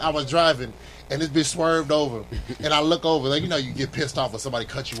 I was driving. And this bitch swerved over. And I look over. Like, you know, you get pissed off when somebody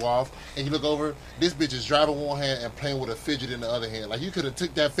cuts you off. And you look over. This bitch is driving with one hand and playing with a fidget in the other hand. Like, you could have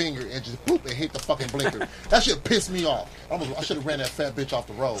took that finger and just poop and hit the fucking blinker. That shit pissed me off. I should have ran that fat bitch off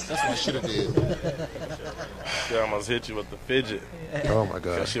the road. That's what I should have did. She almost hit you with the fidget. Oh, my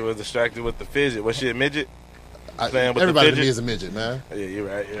God. She was distracted with the fidget. Was she a midget? Everybody to me is a midget, man. Yeah, you're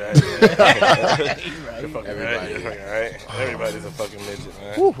right. You're right. Everybody's a fucking midget,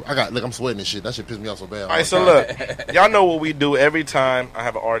 man. Whew, I'm sweating this shit. That shit pissed me off so bad. All right, so look, y'all know what we do every time I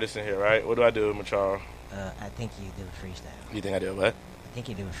have an artist in here, right? What do I do, Machar? I think you do a freestyle. You think I do what? I think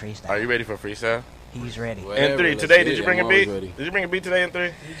you do a freestyle. Are you ready for a freestyle? He's ready. In 3, today, did you bring a beat? Did you bring a beat today in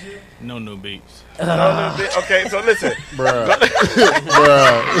 3? No new beats. No new beat. Okay, so listen. Bruh.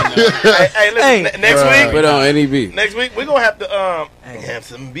 Hey, listen. Next week. Put on any beat. Next week, we're going to have to have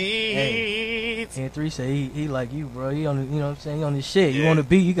some beats. And 3 say he like you, bro. He on the, you know what I'm saying? He on this shit. You want to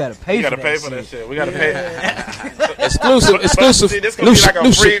beat, you got to pay for that. You got to pay for that shit. We got to pay. Exclusive. See, this going to be like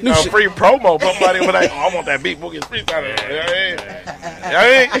a free promo. Somebody will be like, I want that beat. We'll get freestyle.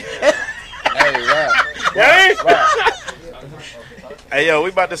 Hey, yo, we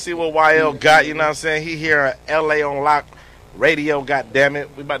about to see what Wyel got. You know what I'm saying? He here at LA on Lock Radio, goddammit.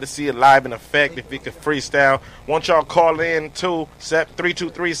 We about to see it live in effect if he could freestyle. Want y'all call in too,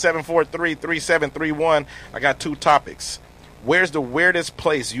 323-743-3731. I got 2 topics. Where's the weirdest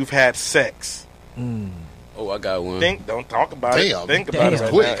place you've had sex? Oh, I got one. Don't talk about it. Think about it.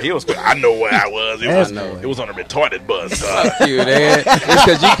 Quick. He was quick. I know where I was. It was on a retarded bus. Fuck you, man. It's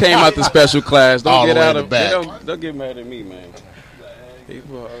because you came out the special class. Don't get out of back. Don't get mad at me, man.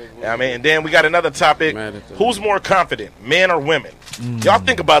 I mean, and then we got another topic. Who's more confident, men or women? Y'all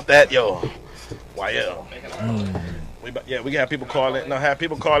think about that, yo. Wyel. We can have people call in. No, have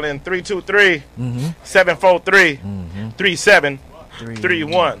people call in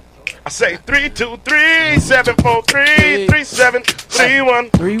 323-743-3731. I say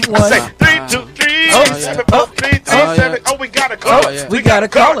 323-743-3731. I say 373. Oh, we got a caller. We got a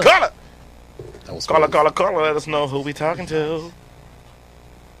caller. Caller. Let us know who we talking to.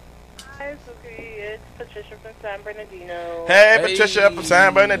 Hi, Suki. It's Patricia from San Bernardino. Hey, Patricia from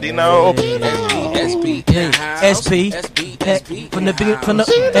San Bernardino. SP. From the Dino. From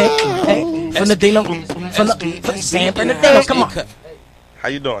the San Bernardino. Come on. How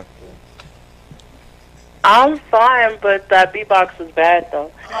you doing? I'm fine, but that beatbox was bad,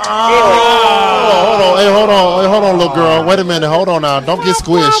 though. Hold on, little girl. Wait a minute. Hold on now. Don't get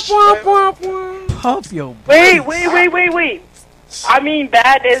squished. Pump your Wait. I mean,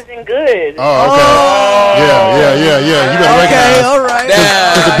 bad isn't good. Oh, okay. Yeah. You better recognize. Okay, all right.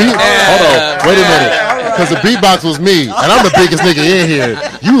 Hold on. Wait a minute. Because the beatbox was me, and I'm the biggest nigga in here.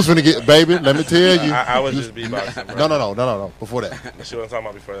 You was finna get, baby. Let me tell you. I was just beatboxing. Bro. No. Before that. She wasn't talking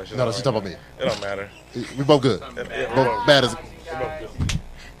about before that. She talking about me. It don't matter. We both good. Both bad as.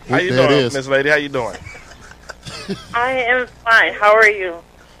 How you doing, Miss Lady? How you doing? I am fine. How are you?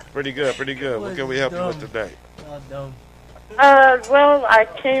 Pretty good. What can we help you with today? Well, I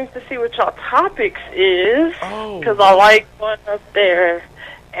came to see what y'all topics is because I like going up there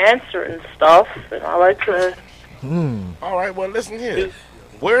answering stuff, and I like to. All right. Well, listen here.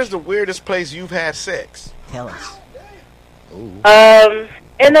 Where's the weirdest place you've had sex? Tell us.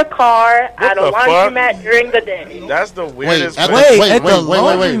 In a car at a laundromat during the day. That's the weirdest. Wait.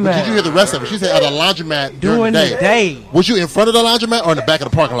 Did you hear the rest of it? She said at a laundromat during the day. Was you in front of the laundromat or in the back of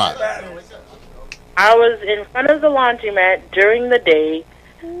the parking lot? I was in front of the laundromat during the day.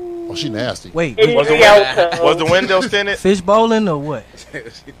 Oh, she nasty. Wait, was the windows tinted? Fish bowling or what?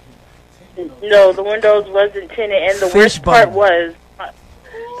 No, the windows wasn't tinted, and the worst part was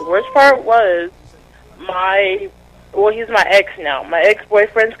he's my ex now. My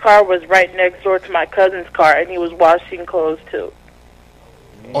ex-boyfriend's car was right next door to my cousin's car, and he was washing clothes too.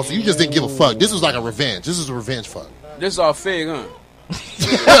 Oh, so you just didn't give a fuck. This was like a revenge. This is a revenge fuck. This is all fig, huh?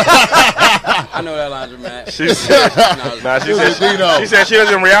 I know that laundromat. She said she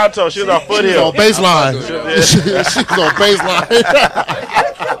was in Rialto. She was on Foothill. She was on baseline. She was on baseline.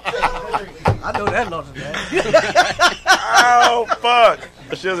 I know that laundromat. Oh, fuck.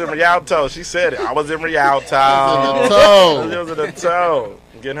 She was in Rialto. She said it. I was in Rialto. She was in the toe.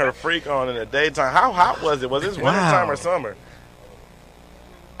 Getting her freak on in the daytime. How hot was it? Was this wintertime or summer?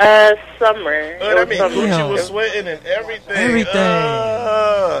 Summer. That means Gucci was sweating and everything.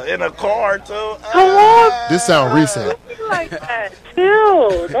 In a car, too. Come on. This sound recent. Don't do like that.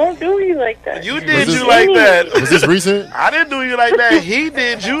 Chill. Don't do you like that. You did you like that. Was this recent? I didn't do you like that. He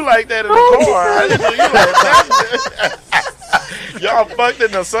did you like that in the car. I didn't do you like that. Y'all fucked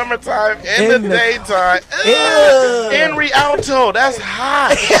in the summertime, in the daytime, in Rialto. That's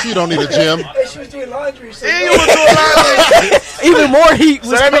hot. She don't need a gym. She was doing laundry. So you was doing laundry. Even more heat.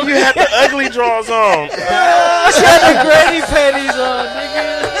 So that means you had the ugly drawers on. She had the granny panties on, nigga.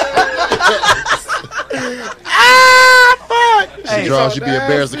 She draws you be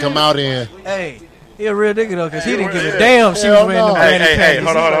embarrassed to come out in. Hey. He a real nigga though, cause he didn't give a damn. She was wearing the granny panties.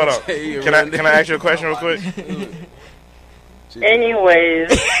 Hey, hold on. Can I ask you a question real quick? Anyways,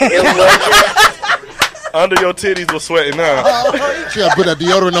 it wasn't. Under your titties was sweating, huh? She got to put that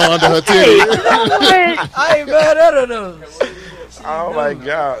deodorant on under her titties. I ain't mad at her though. Oh my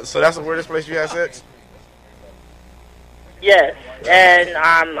god! So that's the weirdest place you had sex? Yes, and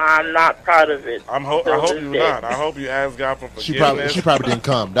I'm not proud of it. I hope you're not. I hope you ask God for forgiveness. She probably didn't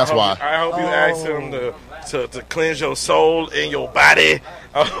come. That's why. I hope you ask Him to cleanse your soul and your body.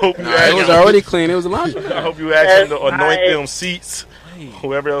 I hope you ask it was already clean. It was a laundry. I hope you ask Him to anoint them seats.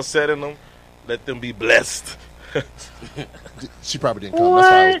 Whoever else sat in them, let them be blessed. She probably didn't come.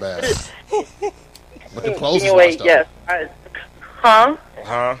 That's why it was bad. But the clothes was washed yes. Huh?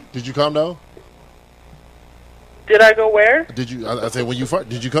 Did you come though? Did I go where? Did you? I said when you fart.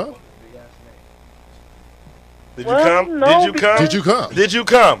 Did you come? Did you come? No, Did you come? Did you come? Did you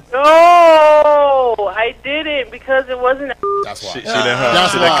come? No, I didn't because it wasn't. That's why. She didn't come.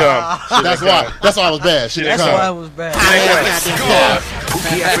 That's why. That's why. That's why I was bad. She didn't come. That's why I was bad.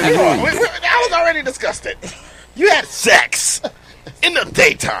 I was already disgusted. You had sex in the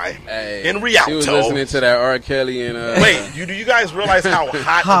daytime in Rialto. She was listening to that R. Kelly and Wait, do you guys realize how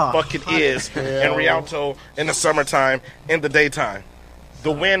hot the fuck it is in Rialto in the summertime in the daytime?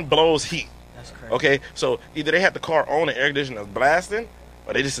 The wind blows heat. That's crazy. Okay, so either they had the car on and air conditioner blasting,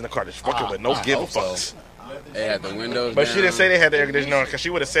 or they just in the car just fucking with no give a fucks. They had the windows But down. she didn't say they had the air conditioner on because she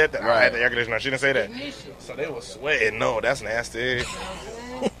would have said that I had the air conditioner on. She didn't say that. So they were sweating. No, that's nasty.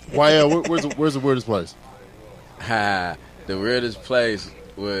 Wyel, where's the weirdest place? The weirdest place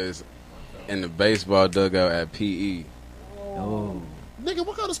was in the baseball dugout at PE. Oh. Nigga,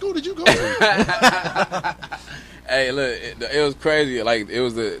 what kind of school did you go to? Hey, look, it was crazy. Like, it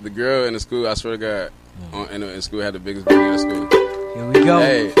was the girl in the school, I swear to God, in school had the biggest booty in the school. Here we go.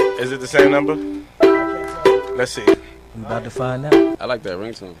 Hey. Is it the same number? Let's see. We about to find out. I like that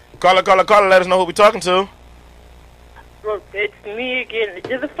ringtone. Call her. Let us know who we talking to. Look, it's me again.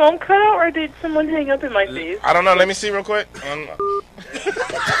 Did the phone cut out or did someone hang up in my face? I don't know. Let me see real quick.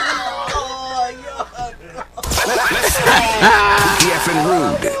 PF and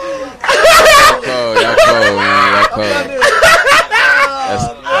Rude. Y'all cold, man. Y'all cold.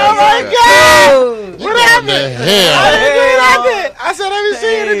 Oh my God! What happened? Hell. I said, let me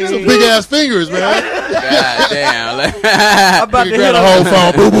see it. Some big ass fingers, man. God damn. I'm about to hit the whole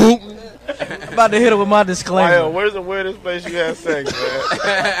phone. Boop boop. I'm about to hit her with my disclaimer. Wyel, where's the weirdest place you had sex, man?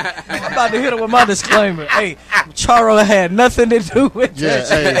 I'm about to hit her with my disclaimer. Hey, Charo had nothing to do with that.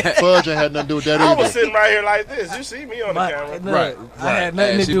 Hey, Fudge ain't had nothing to do with that I either. was sitting right here like this. You see me on the camera. Right. I had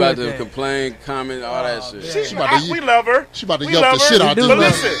nothing Hey, to she do about with to that. complain, comment, all that shit. We love her. She about to We yelp love the her. shit out But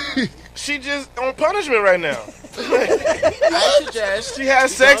this listen, she just on punishment right now. She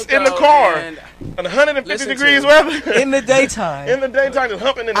has sex in the car. 150 degrees weather. In the daytime. In the daytime, just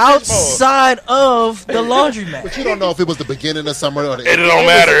humping in the Outside of the laundromat. But you don't know if it was the beginning of summer or the It don't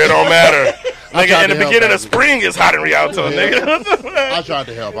matter. It don't matter. I Nigga, tried in the to help, beginning of baby. spring, it's hot in Rialto, nigga. I tried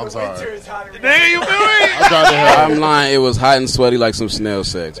to help. I'm sorry. Nigga, you feel me? I tried to help. I'm lying. It was hot and sweaty like some snail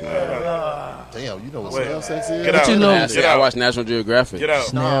sex, man. Damn, you know what snail sex is? Get out. you know? Get I out. watch National Geographic. Get out.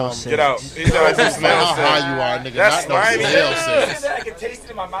 Snail Get out. He said like some snail How sex. high you are, nigga. That's Not no slimy. snail sex. I can taste it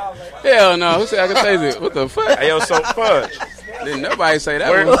in my mouth. Hell no. Who said I can taste it? What the fuck? Hey, yo, so Fudge. Didn't nobody say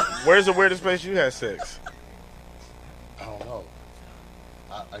that one. Where's the weirdest place you had sex? I don't know.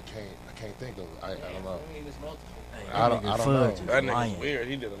 I can't think of it. I don't know. I don't know. That nigga's weird.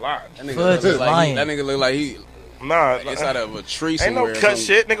 He did a lot. That nigga Fudge look is like lying. That nigga look like he Nah, inside of a tree ain't somewhere. no or cut something.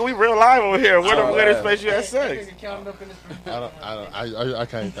 shit, nigga. We real live over here. Where the Oh, weirdest yeah. place you had sex? I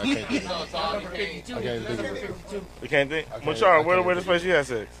can't think of it. I can't think of it. You can't think. Machar, where the weirdest place you had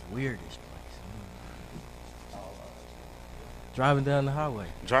sex? Weirdest place. Driving down the highway.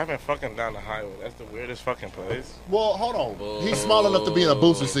 Driving fucking down the highway. That's the weirdest fucking place. Well, hold on. He's small enough to be in a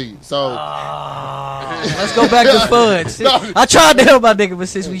booster seat, so Let's go back to Fudge. I tried to help my nigga, but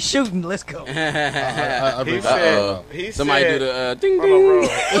since we shooting, let's go. He said, Somebody do the ding on the road.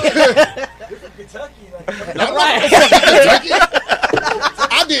 I'm not from Kentucky.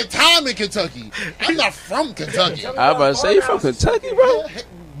 I did time in Kentucky. I'm not from Kentucky. I was about to say you from Kentucky, bro.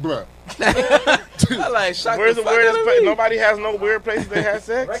 Bruh. I like shocked Where's the fuck out weirdest of place? me. Nobody has no weird places they had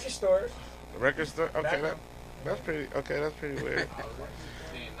sex? Record stores. Record store? Okay, that's pretty. Okay, that's pretty weird.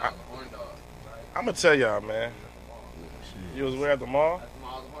 I'm gonna tell y'all, man. You was where at the mall?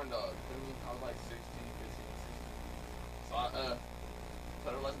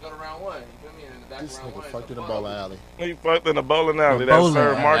 Let's go to round one. You feel me? And This nigga fucked in the bowling alley. He fucked in the bowling alley. The That bowling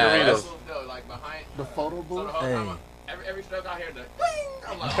served alley. margaritas. Like behind The photo booth? Hey. every stroke I hear the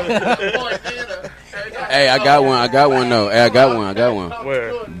I'm like, hey, I got one though. Hey, I got one.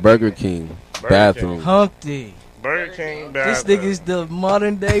 Where? Burger King bathroom. Humpty. Burger King This bathroom. nigga is the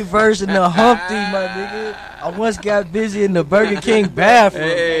modern day version of Humpty, my nigga. I once got busy in the Burger King bathroom.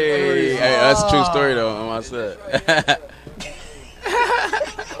 Hey, that's a true story though on my set.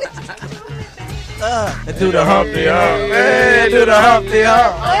 Do the Humpty hump. Hey, do the Humpty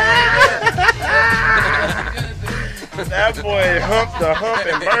hump. That boy humped the hump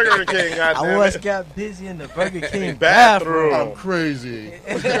in Burger King. I Goddamn once it. got busy in the Burger King Bathroom. bathroom. I'm crazy.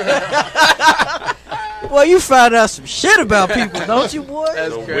 Boy, you found out some shit about people, don't you, boy?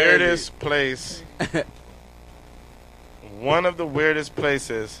 That's The crazy. weirdest place. One of the weirdest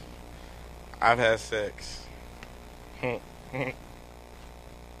places I've had sex.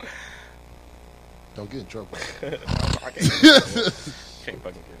 Don't get in trouble. I can't fucking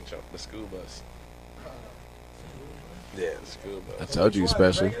get in trouble. The school bus. Yeah, the school bus. I told you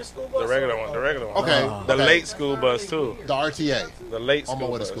special. The regular one. Okay. The okay. late school bus too. The RTA. The late On school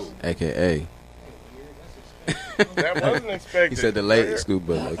my way to bus. school. AKA. That wasn't expected. He said the late school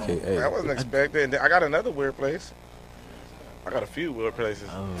bus. AKA. That wasn't expected. And then I got another weird place. I got a few weird places.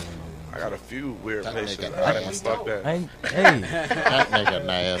 I got a few weird places. I didn't fuck that. Hey, That nigga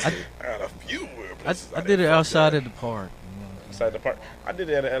nasty. I got a few weird places. I did it outside of the park. Outside the park. I did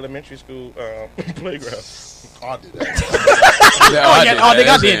it at an elementary school playground. I did that.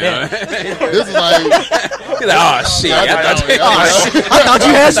 I did that. This is like, He's like, oh shit. I thought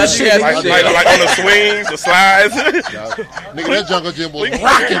you had some shit. Like on the swings, the slides. nigga, that jungle gym was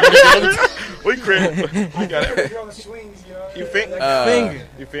rocking. Nigga. We crib. We got it. Girl on the swings, you know. You finger?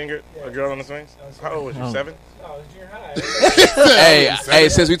 You fingered a girl on the swings? How old was you? 7? Oh, junior high. Hey,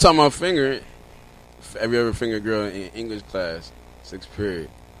 since we talking about fingering, have you ever fingered a girl in English class, 6th period?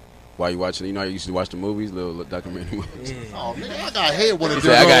 While you watching, you know, I used to watch the movies, little documentary movies. Yeah. Oh, nigga, I got head one of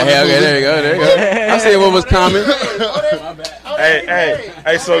them. I got head. Okay, there you go. I said what was common.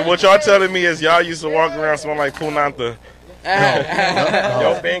 Hey. So what y'all telling me is y'all used to walk around smelling like Punanta.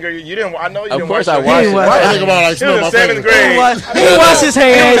 Yo, finger, you didn't. I know you didn't. Of course, watch I watched it. I think about like He was in 7th grade. He didn't wash his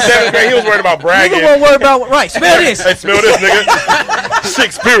hands. He was in 7th grade. He was worried about bragging. Nigga won't worry about right. Smell this. Hey, smell this, nigga.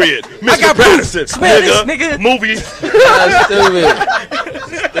 6th period. Mr. Patterson. Smell this, nigga. Movie. Stupid.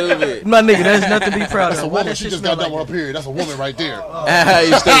 My nigga, that's nothing to be proud of. That's a woman. She just got done with her period. That's a woman right there.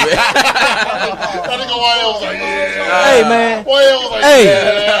 You stupid. That nigga Wyel was like, yeah. Hey, man. Wyel was like,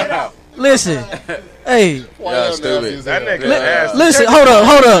 yeah. Listen. Hey. Yeah, stupid. That nigga nasty. Listen, hold on,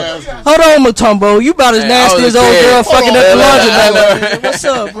 Matumbo. You about as nasty as old girl fucking up the laundry. What's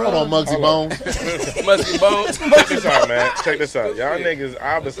up, bro? Hold on, Muggsy Bones. Muggsy Bones. Check this out, man. Check this out. Y'all niggas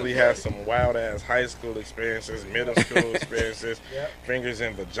obviously have some wild ass high school experiences, middle school experiences, fingers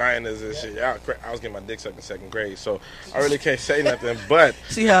and vaginas and shit. Y'all, I was getting my dick sucked in 2nd grade, so I really can't say nothing. But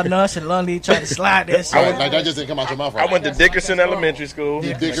see how nonchalantly tried to slide that shit. Like that just didn't come out your mouth right. I went to Dickerson Elementary School.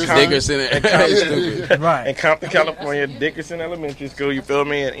 Dickerson. Right. In Compton, California, Dickerson Elementary School. You feel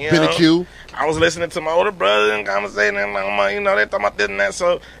me? And you Been a know, Q. I was listening to my older brother and conversating, and you know, they talking about this and that.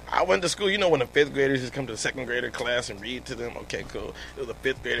 So I went to school. You know, when the 5th graders just come to the 2nd grader class and read to them. Okay, cool. It was the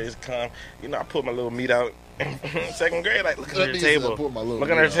 5th graders come. You know, I put my little meat out. 2nd grade, like looking at her table.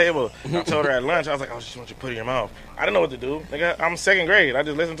 Looking at her table. I told her at lunch, I was like, "Oh, she wants you to put it in your mouth." I didn't know what to do. Nigga, I'm 2nd grade. I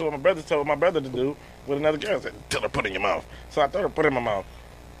just listened to what my brother told my brother to do with another girl. I said, "Tell her put it in your mouth." So I told her put it in my mouth.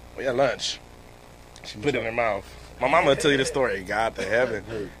 We had lunch. She put it in her mouth. My mama will tell you the story. God to heaven.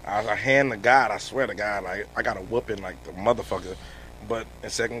 I hand to God. I swear to God, like I got a whooping like the motherfucker. But in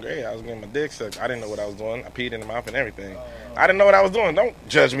 2nd grade, I was getting my dick sucked. I didn't know what I was doing. I peed in the mouth and everything. I didn't know what I was doing. Don't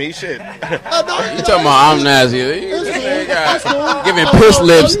judge me, shit. You talking about I'm nasty? Giving piss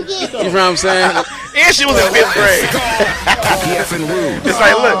lips. You know what I'm saying? And she was in 5th grade. It's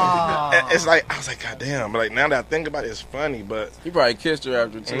like, look. It's like, I was like, God damn. But like, now that I think about it, it's funny, but. You probably kissed her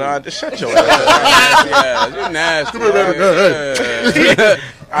after 2. Nah, just shut your ass. Yeah, you're nasty.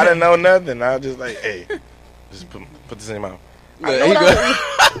 I didn't know nothing. I was just like, hey, just put this in your mouth. I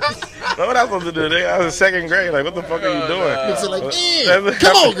know what I was supposed to do. I was in 2nd grade. Like, what the fuck are you doing? Like,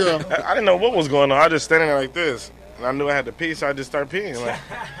 come on, girl. I didn't know what was going on. I was just standing there like this. And I knew I had to pee, so I just started peeing. Like,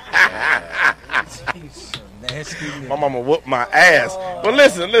 my mama whooped my ass. But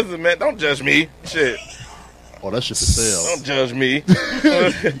listen, man. Don't judge me. Shit. Oh, that shit for sale. Don't judge me.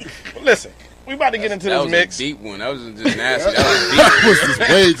 Listen. We about to get into this mix. That was a deep one. That was just nasty. That was just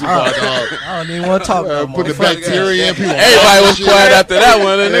way too far, dog. I don't even want to talk about put the bacteria in people. Everybody was quiet after that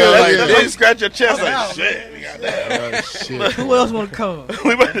one. And they were like, you scratch your chest like, shit. Who else want to come?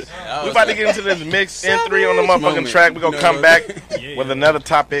 We about to get into this mix. N3 on the motherfucking track. We're going to come back with another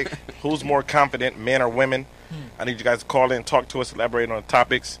topic. Who's more confident, men or women? I need you guys to call in, talk to us, elaborate on the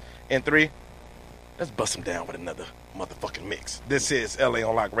topics. N3, let's bust them down with another motherfucking mix. This is LA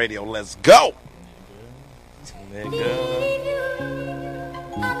on Lock Radio. Let's go. You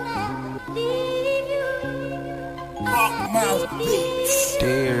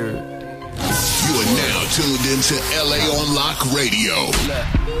are now tuned into LA on Lock Radio. Look,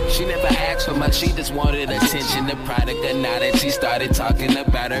 she never asked for much, she just wanted attention. The product of now that she started talking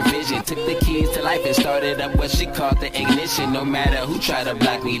about her vision. Took the keys to life and started up what she called the ignition. No matter who try to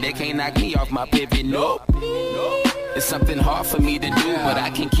block me, they can't knock me off my pivot. Nope. It's something hard for me to do, but I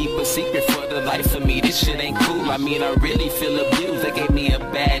can keep a secret for the life of me. This shit ain't cool. I mean, I really feel abused. They gave me a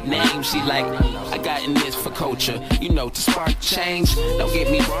bad name. She like, I got in this for culture, you know, to spark change. Don't get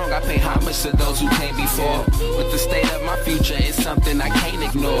me wrong, I pay homage to those who came before, but the state of my future is something I can't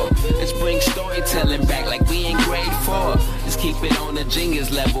ignore. Let's bring storytelling back like we in grade 4. Let's keep it on a genius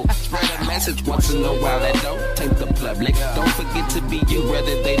level. Spread a message once in a while that don't take the public. Don't forget to be you,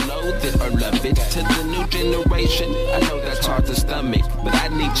 whether they loathe it or love it. To the new generation, I know that's hard to stomach, but I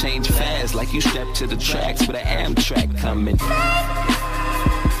need change fast, like you step to the tracks with an Amtrak coming.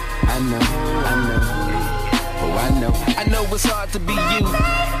 I know it's hard to be you.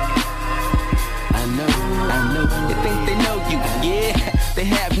 I know, they think they know you, yeah, they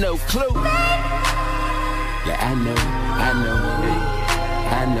have no clue. Yeah,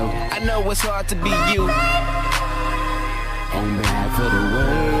 I know it's hard to be you. On behalf of the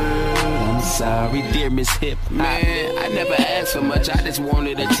world, I'm sorry, dear Miss Hip Hop. Man, I never asked for much, I just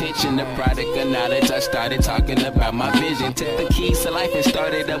wanted attention. The product of knowledge, I started talking about my vision. Took the keys to life and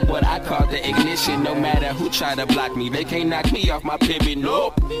started up what I call the ignition. No matter who try to block me, they can't knock me off my pivot,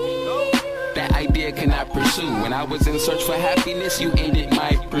 nope. That idea cannot pursue. When I was in search for happiness, you ended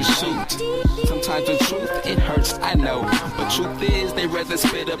my pursuit. Sometimes the truth, it hurts, I know. But truth is, they rather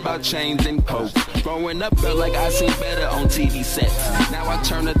spit about chains and coke. Growing up felt like I seen better on TV sets. Now I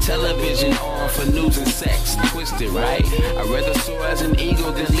turn the television on for news and sex. Twisted, right? I'd rather soar as an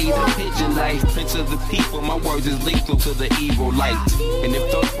eagle than lead a pigeon life. Prince of the people, my words is lethal to the evil light. And if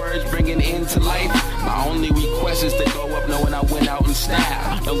those words bring an end to life, my only request is to go up knowing I went out in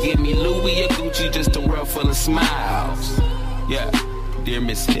style. Don't give me Louis or Gucci, just a world full of smiles. Yeah, dear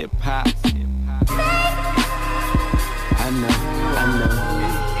Miss Hip Hop. I know.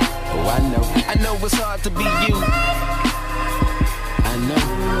 Oh, I know it's hard to be you. I know.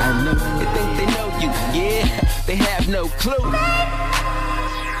 They think they know you, yeah. They have no clue.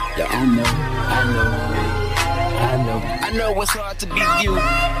 Yeah, I know it's hard to be you.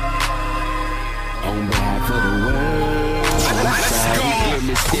 On behalf of the world.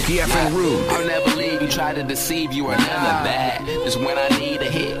 I'll never leave you, try to deceive you or none of that. Just when I need a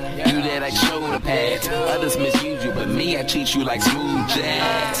hit, you that I shoulder pads. Others misuse you, but me, I treat you like smooth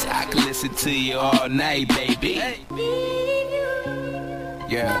jazz. I can listen to you all night, baby.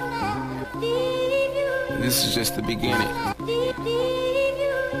 Yeah. This is just the beginning.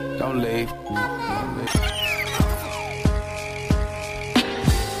 Don't leave.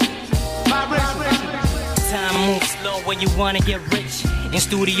 Time moves slow when you wanna get rich. In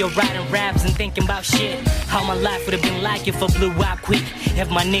studio writing raps and thinking about shit. How my life would have been like if I blew out quick.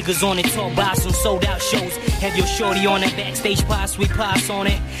 Have my niggas on it, talk about some sold out shows. Have your shorty on that backstage pass, we pass on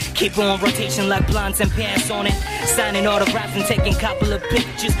it. Keep on rotation like blunts and pass on it. Signing autographs and taking couple of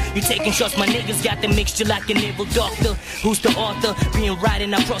pictures. You taking shots, my niggas got the mixture like an evil doctor. Who's the author? Being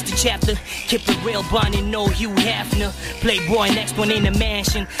writing across the chapter. Keep it real, Bonnie, no Hugh Hefner. Playboy, next one in the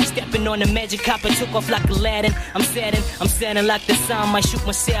mansion. Stepping on the magic copper, took off like Aladdin. I'm setting like the sun. Might shoot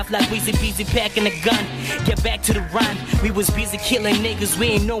myself like Weezy Beezy packing a gun. Get back to the rhyme. We was busy killing niggas, we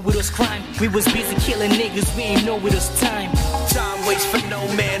ain't know it was crime. We was busy killing niggas, we ain't know it was time. Time waits for no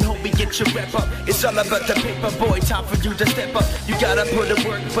man, homie, get your rep up. It's all about the paper, boy, time for you to step up. You gotta put in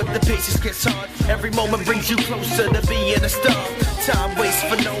work, but the patience gets hard. Every moment brings you closer to being a star. Time waits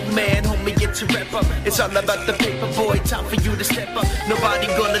for no man, homie, get your rep up. It's all about the paper, boy, time for you to step up. Nobody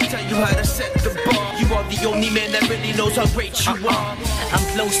gonna tell you how to set the bar. You are the only man that really knows how great you are. I'm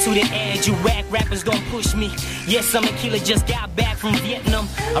close to the edge, you whack rappers don't push me. Yes, I'm a killer, just got back from Vietnam.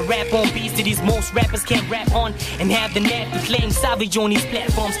 I rap on beats that these most rappers can't rap on. And have the net to claim savage on these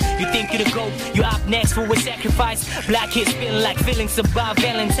platforms. You think you're the GOAT, you up next for a sacrifice. Black kids feeling like feelings about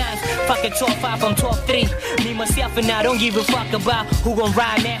Valentine's. Fuck a top 5, I'm top 3. Me, myself, and I don't give a fuck about who gon'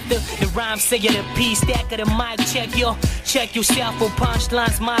 rhyme after. The rhyme say it a P, stack of the mic, check yo. Check yourself for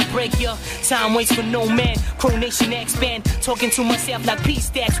punchlines, might break yo. Time waits for no man, Crow Nation expand. Talking to myself like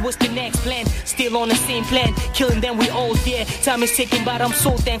P-Stacks, what's the next plan? Still on the same plan, killing them we old, yeah. Time is ticking, but I'm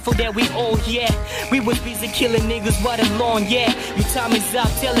so thankful that we old, yeah. We was busy killing niggas right along, yeah. Your time is up,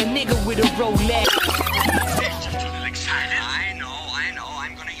 tell a nigga with a Rolex. I know,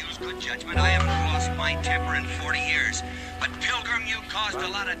 I'm gonna use good judgment. I haven't lost my temper in 40 years. But Pilgrim, you caused a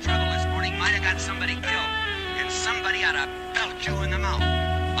lot of trouble this morning. Might have got somebody killed. And somebody ought to belt you in the mouth.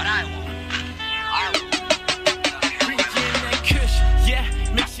 But I won't. Yeah,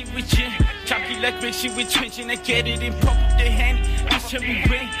 mix it with gin. Chalky like mix it with twitching and get it in pop with the hand. This time we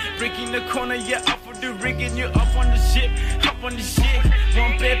win. Breaking the corner, yeah, up for the rig and you up on the zip. Up on the shit.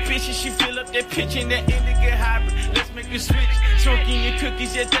 One bad bitch and she fill up that pitch and that indigo hybrid. Let's make a switch. Smoking your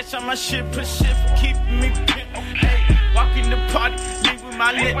cookies, yeah, that's on my shit. Push shit for keeping me pimp. Hey, walking the party, leave with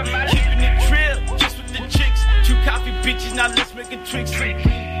my lip. Keeping it trill, just with the chicks. 2 coffee bitches, now let's make a trick. Say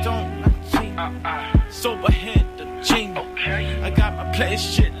we don't sober head the genie. I got my play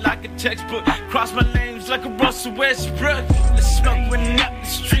shit like a textbook. Cross my names like a Russell Westbrook. Let's smoke one up,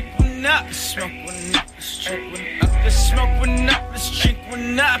 let's drink one up. Let's smoke one up, let's drink one up. Let's smoke one up, let's drink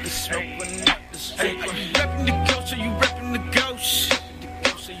one up. Let's smoke one up, let's drink one up. Are you reppin' the ghost or you reppin' the ghost? The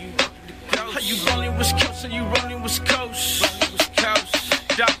ghost or you reppin' the ghost? Are you rolling West Coast or you rolling West Coast? Rolling West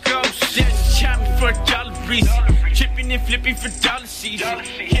Coast, dark ghost. Dance chiming for $1 breezy. Chipping and flipping for dollar season.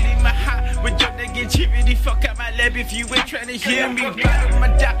 Hitting my hot with your negativity. Fuck out my lab if you ain't trying to hear me. Right on my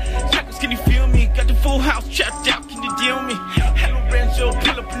dot. Shackles, can you feel me? Got the full house trapped out, can you deal me? Hello, Renzo,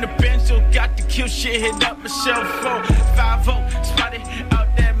 pull up in the Benzo. Got the kill shit, hit up my cell phone. 5-0, spotted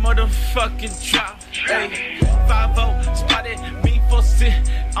out that motherfucking drop. Hey, 5-0, spotted me for sit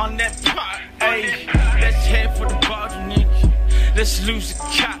on that part. Hey, let's head for the border, nigga. Let's lose the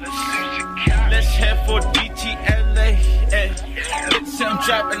cops. Let's head for DTLA. Hey, let's say I'm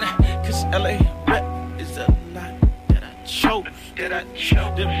driving, cause LA rap is a lot that I chose.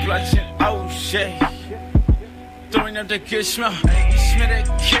 The blunts and oh shit. Throwing up the good smell. You smell that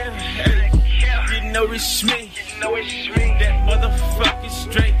kill. Hey, you know it's me. That motherfucking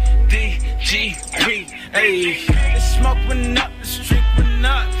straight DGP. Hey, the smoke went up, the street went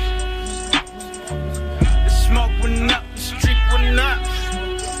up. The smoke went up, the street went up.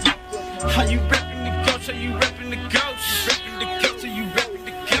 How you reppin' the ghost? How you reppin' the ghost? Reppin' the ghost? How you reppin'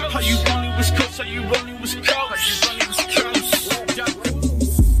 the ghost? How you rolling West Coast? How you rolling West Coast? How you rolling West Coast?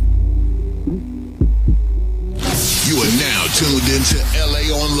 You are now tuned into LA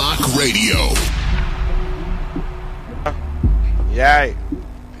on Lock Radio. Yay.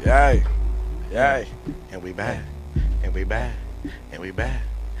 Yay. Yay. And we back. And we back. And we back.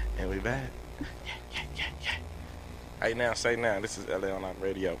 And we back. Yeah. Hey now, say now. This is LA on Lock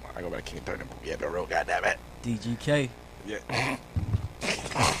Radio. I go by King Turner. Yeah, the road, goddammit. DGK. Yeah.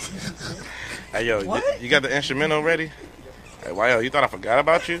 Hey yo, you got the instrumental ready? Hey, Wyel, you thought I forgot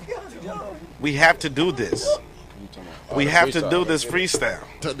about you? We have to do this. We have to do this freestyle.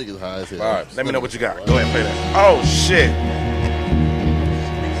 That nigga's high as hell. All right, let me know what you got. Go ahead and play that. Oh shit.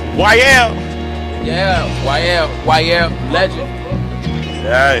 Wyel. Yeah, Wyel, legend.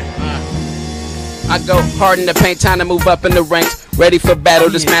 Yeah. I go hard in the paint, time to move up in the ranks. Ready for battle,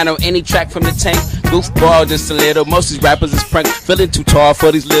 dismantle any track from the tank. Goofball just a little, most of these rappers is prank. Feeling too tall for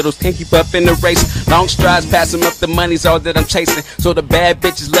these littles, can't keep up in the race. Long strides, pass them up, the money's all that I'm chasing. So the bad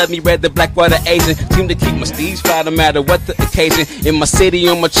bitches love me, red, the black, white, or Asian. Seem to keep my steeds fly no matter what the occasion. In my city,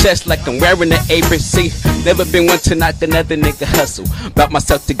 on my chest, like I'm wearing an apron. See, never been one to knock another nigga hustle. About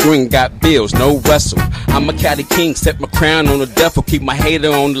myself to green, got bills, no rustle. I'm a Cali king, set my crown on the duffel. Keep my hater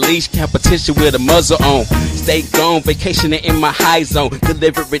on the leash, competition with a muzzle on. Stay gone, vacationing in my high zone.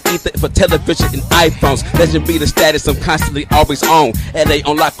 Delivering ether for television and iPhones. Legend be the status, I'm constantly always on. LA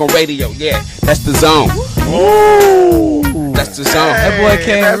on Lock on Radio, yeah, that's the zone. Ooh. That's the zone. Hey, that boy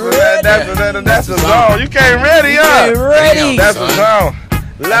came ready. That's the zone. You came ready, huh? Ready. That's the zone.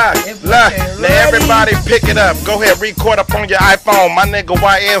 Lock. Now everybody pick it up. Go ahead, record up on your iPhone. My nigga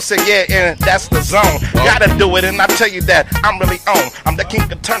YL said, yeah, and that's the zone. Gotta do it, and I tell you that I'm really on. I'm the king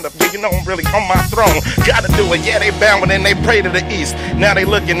of turn up, yeah, you know I'm really on my throne. Gotta do it, yeah, they bowing and they pray to the east. Now they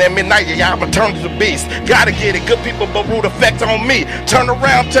looking at midnight, yeah, I'ma turn to the beast. Gotta get it, good people, but root effect on me. Turn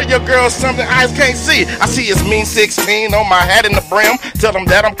around, tell your girl something eyes can't see. I see it's mean 16 on my hat in the brim. Tell them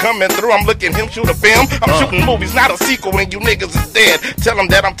that I'm coming through, I'm looking him shoot a film. I'm shooting movies, not a sequel when you niggas is dead. Tell them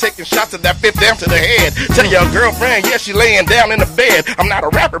that I'm taking shots at that fifth down to the head. Tell your girlfriend, yeah, she laying down in the bed. I'm not a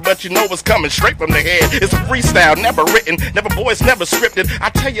rapper, but you know what's coming straight from the head. It's a freestyle, never written, never voiced, never scripted. I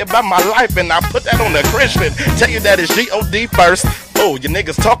tell you about my life and I put that on the Christian. Tell you that it's G-O-D first. Oh, you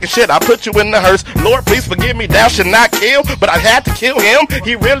niggas talking shit, I put you in the hearse. Lord, please forgive me, thou should not kill. But I had to kill him,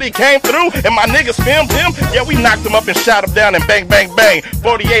 he really came through. And my niggas filmed him, yeah, we knocked him up and shot him down and bang, bang, bang.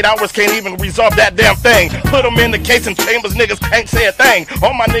 48 hours can't even resolve that damn thing. Put him in the case and chambers, niggas ain't say a thing.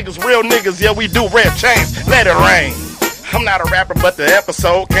 All my niggas, real niggas, yeah, we do red chains. Let it rain. I'm not a rapper, but the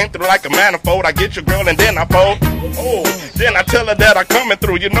episode came through like a manifold. I get your girl and then I fold. Oh, then I tell her that I'm coming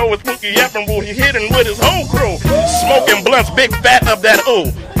through. You know it's Pookie Effin' Rule. He hitting with his whole crew. Smoking blunts, big fat of that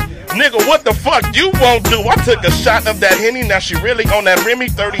ooh. Nigga, what the fuck you won't do? I took a shot of that Henny. Now she really on that Remy.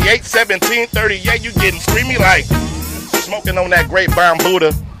 38, 17, 38. You getting screamy like smoking on that great brown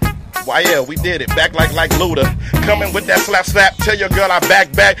Buddha. Wyel, we did it. Back like Luda. Coming with that slap. Tell your girl I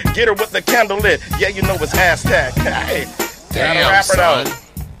back. Get her with the candle lit. Yeah, you know it's hashtag. Hey, damn, rapper son. though.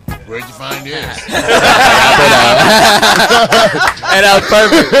 Where'd you find this? And that was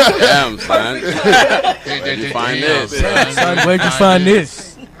perfect. Damn, son. Where'd you find this? Son, where'd you find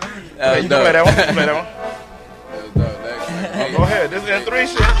this? Hey, you can play that one. Play that one. Go ahead. This is N3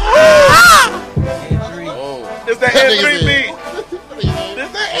 shit. This that N3 beat.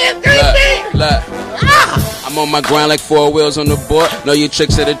 Look. I'm on my grind like 4 wheels on the board. Know your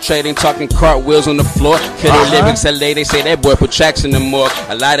tricks of the trading, talking cartwheels on the floor. Killer lyrics LA, they say that boy put tracks in the morgue.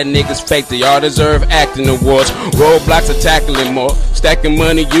 A lot of niggas fake, they all deserve acting awards. Roadblocks are tackling more. Stacking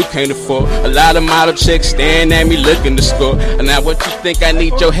money you can't afford. A lot of model chicks staring at me looking to score. And now what you think I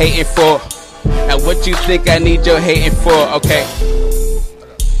need your hating for? Now what you think I need your hating for? Okay.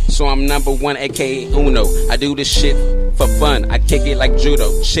 So I'm number 1, aka Uno. I do this shit for fun. I kick it like judo,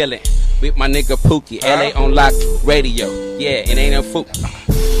 chillin' with my nigga Pookie. LA on Lock Radio. Yeah, it ain't no fool.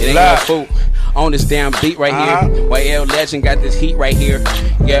 It ain't no fool. On this damn beat right here. Wyel Legend got this heat right here.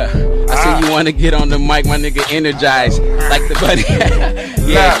 Yeah, I see you wanna get on the mic, my nigga. Energize like the buddy.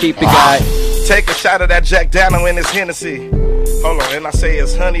 Yeah, keep the guy. Take a shot of that Jack Daniel in his Hennessy. Hold on, and I say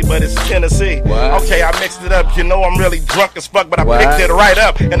it's honey, but it's Tennessee. What? Okay, I mixed it up. You know I'm really drunk as fuck, but I What? picked it right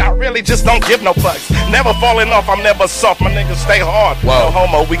up. And I really just don't give no fucks. Never falling off, I'm never soft. My niggas stay hard. Whoa. No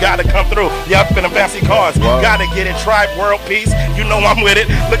homo, we gotta come through. Yup, in the fancy cars. Whoa. Gotta get it, tribe, world peace. You know I'm with it.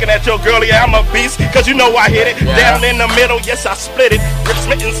 Looking at your girl, yeah, I'm a beast. Cause you know I hit it. Yeah. Down in the middle, yes, I split it. Rip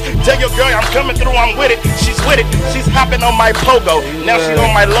Smittens, tell your girl I'm coming through, I'm with it. She's with it. She's hopping on my pogo. Now she's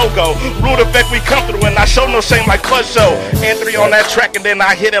on my logo. Rude effect, we come through, and I show no shame like Fuzz Show. And 3 on that track, and then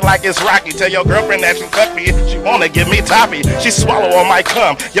I hit it like it's Rocky. Tell your girlfriend that she fuck me. She wanna give me toppy. She swallow on my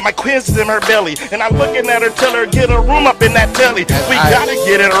cum. Yeah, my quiz is in her belly. And I'm looking at her, tell her, get a room up in that telly. We gotta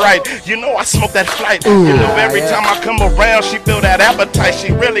get it right. You know I smoke that flight. You know every time I come around, she feel that appetite.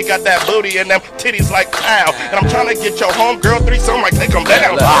 She really got that booty and them titties like pow. And I'm trying to get your homegirl 3 something like take them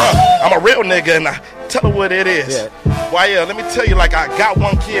down. I'm a real nigga and I tell her what it is. Wyel, let me tell you, like I got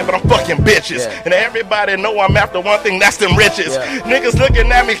one kid, but I'm fucking bitches. And everybody know I'm after one thing, that's them riches. Niggas looking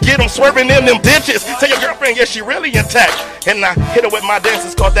at me, get them swerving in them ditches. Tell your girlfriend, yeah, she really intact. And I hit her with my dance,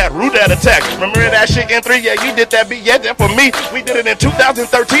 it's called that roulette attack. Remember that shit in 3? Yeah, you did that beat, yeah, that for me. We did it in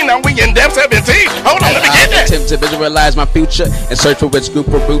 2013, now we in Dep 17. Hold on, let me get that. Attempt to visualize my future and search for which group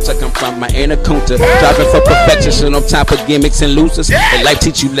of roots I come from. My inner kunta, driving for perfection, so on top of gimmicks and losers. And life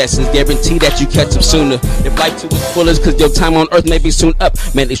teach you lessons, guarantee that you catch them sooner. If life to its fullest, cause your time on earth may be soon up.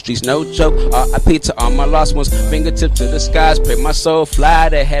 Man, these streets no joke. R.I.P. to all my lost ones. Fingertips to the skies, pray my soul fly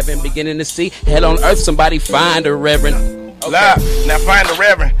to heaven, beginning to see hell on earth. Somebody find a reverend. Okay. Now find the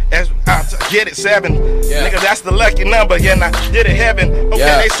reverend. Get it 7. Nigga, that's the lucky number. Yeah, now get it heaven.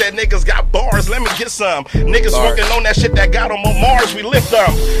 Okay, they said niggas got bars. Let me get some. Niggas smoking on that shit that got them on Mars. We lift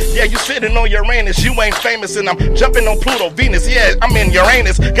them. Yeah, you sitting on Uranus. You ain't famous, and I'm jumping on Pluto, Venus. Yeah, I'm in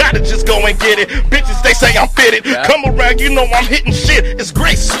Uranus. Gotta just go and get it. Bitches, they say I'm fitted. Come around, you know I'm hitting shit. It's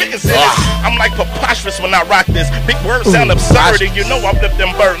great spitting. I'm like preposterous when I rock this. Big words sound absurd, and you know I flip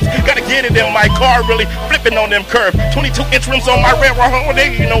them birds. Gotta get it in my car, really flipping on them curves. 22-inch rims on my railroad,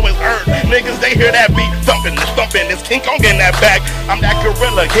 nigga, you know it's hurt. Niggas, they hear that beat thumping, it's King Kong in that back. I'm that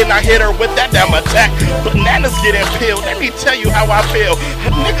gorilla, and I hit her with that damn attack. Bananas getting peeled, let me tell you how I feel.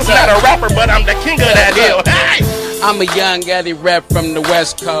 Niggas not a rapper, but I'm the king of that hill. Hey! I'm a young Eddie rap from the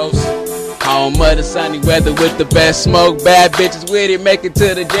West Coast. Home of the sunny weather with the best smoke. Bad bitches with it, make it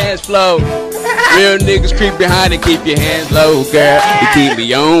to the dance floor. Real niggas creep behind and keep your hands low, girl. You keep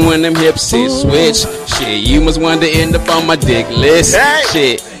me on when them hips hit switch. Shit, you must want to end up on my dick list.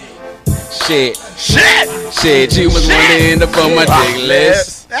 Shit, you must want to end up on my dick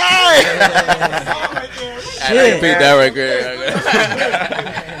list. Shit. Repeat that right there.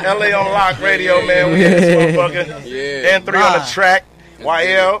 LA on Lock Radio, man. We in this motherfucker. N3 on the track.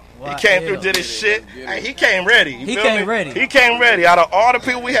 Wyel, he came through, did his shit. Hey, he came ready. He came ready. He came ready. Out of all the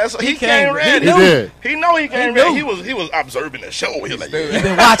people we had, so he came ready. He did. He know he came ready. He was observing the show. He was like, He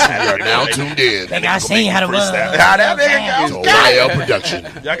been watching. You're now tuned in. Nigga, I seen how to run. How that nigga To goes. Wyel Production.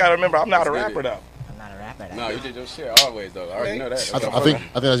 Y'all gotta remember, I'm not a rapper though. No, you did your shit always though. I already know that. I think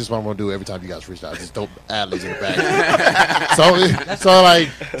that's just what I'm gonna do every time you guys freestyle. Just dope ad-libs in the back. so like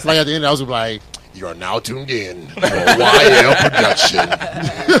it's like at the end I was like, you are now tuned in to Wyel Production.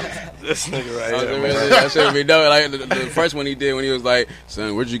 This nigga right here. That should be dope. Like the first one he did when he was like,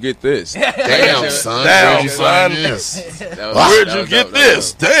 "Son, where'd you get this?" Damn, son. Damn, son. Where'd you get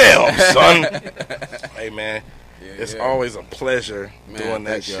this? Damn, son. Hey, man. It's always a pleasure doing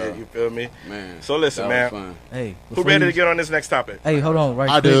that shit. You feel me? Man. So listen, man. Hey, who ready to get on this next topic? Hey, hold on, right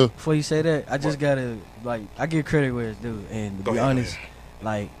I quick. do. Before you say that, I just gotta I give credit where it's due, and to be honest,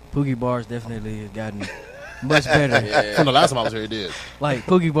 like Pookie Bars definitely has gotten much better. From the last time I was here, it did. Like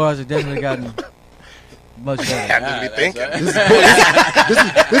Pookie Bars have definitely gotten much better. Have to be thinking.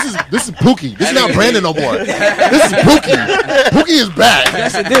 This is Pookie. This is not Brandon no more. This is Pookie. Pookie is back.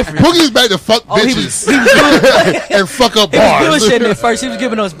 That's the difference. Pookie is back to fuck bitches and fuck up He was bars. bullshitting at first. He was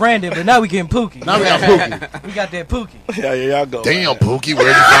giving us Brandon, but now we getting Pookie. Now we got Pookie. We got that Pookie. Yeah, y'all go. Damn, Pookie,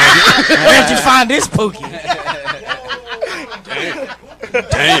 where'd you find it? Where'd you find this Pookie?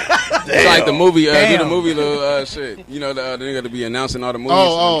 Damn. It's like the movie, do the movie, the shit. You know, the nigga to be announcing all the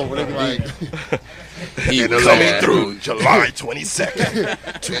movies. When they be like, he coming through July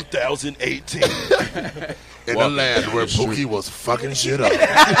 22nd, 2018. in the land where Pookie was fucking shit up.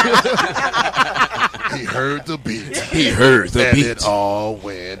 He heard the beat. He heard the and beat. it all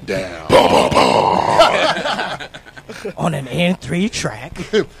went down. on an N3 track.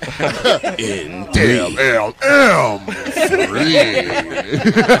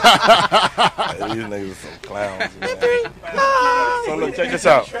 These niggas are some clowns, man. So look, check this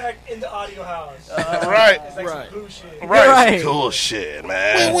out. Track in the audio house. Right. It's like some cool shit. Right. Some cool shit,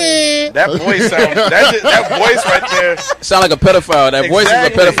 man. That voice sound that voice right there sound like a pedophile. That voice is a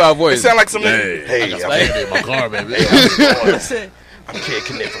pedophile voice. It sound like some Hey, I got some candy in my car, baby. I'm Kid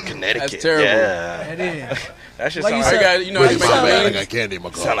Connect from Connecticut. That's terrible. Yeah. It is. That shit Why sound you like sound- you know how you make I that got candy in my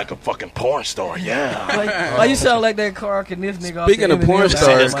car. sound like a fucking porn star. Yeah. Why you sound like that Carl Kniff nigga? off Speaking the of porn Eminem stars,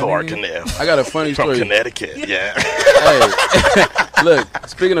 album, This my car nigga? Kniff I got a funny from story. Connecticut. Yeah. Hey, look.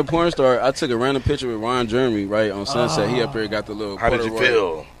 Speaking of porn star, I took a random picture with Ron Jeremy right on Sunset. He up here got the little. How did you Polaroid.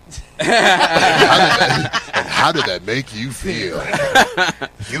 feel? How did that make you feel?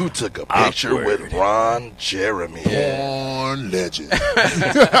 You took a picture with Ron Jeremy, Born legend.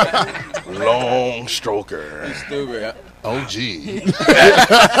 long stroker, Stupid. OG.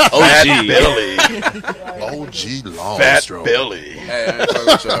 Fat Billy, OG long Fat stroke. Billy. Hey, I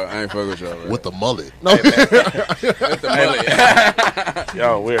ain't fuck with y'all. Man. With the mullet. No. With the mullet.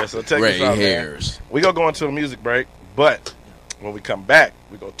 Yo, weird. So check Gray this out, hairs. man. We gonna go into a music break, but when we come back,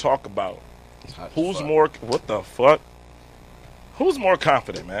 we gonna talk about who's more. What the fuck? Who's more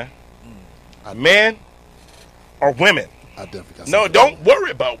confident, man? Men or women? I definitely got No, something. don't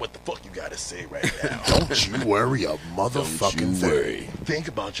worry about what the fuck you gotta say right now. Don't you worry a motherfucking thing. Think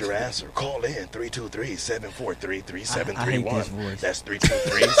about your answer. Call in 323-743-3731. I hate this voice. That's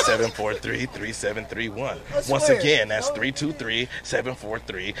 323-743-3731. Once again, that's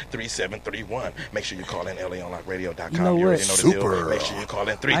 323-743-3731. Make sure you call in LAOnLockRadio.com. You know You already what? know the Super. deal. Make sure you call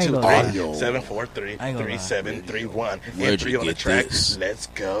in I ain't gonna lie. 323-743-3731. Where'd Entry you on the get track. this? Let's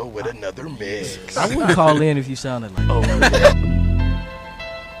go with another mix. I wouldn't call in if you sounded like that.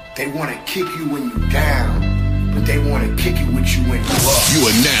 They want to kick you when you down, but they want to kick you with you when you up. You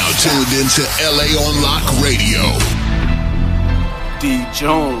are now tuned into LA on Lock Radio. D.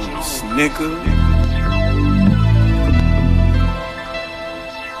 Jones, nigga.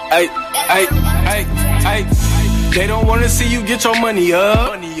 Ay. They don't wanna see you get your money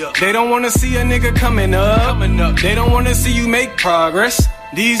up. They don't wanna see a nigga coming up. They don't wanna see you make progress.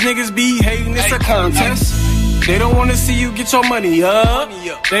 These niggas be hating, it's a contest. They don't wanna see you get your money up.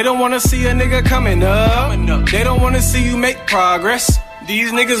 They don't wanna see a nigga coming up. They don't wanna see you make progress.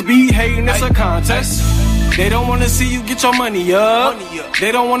 These niggas be hating, it's a contest. They don't wanna see you get your money up.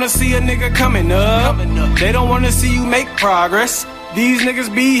 They don't wanna see a nigga coming up. They don't wanna see you make progress. These niggas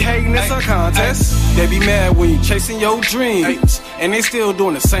be hating, it's a contest. They be mad when you chasing your dreams, and they still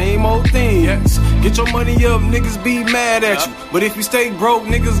doing the same old things. Get your money up, niggas be mad at you. But if you stay broke,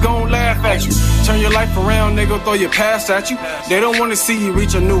 niggas gon' laugh at you. Turn your life around, they gon' throw your past at you. They don't wanna see you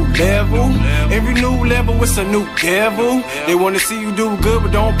reach a new level. Every new level, it's a new devil. They wanna see you do good,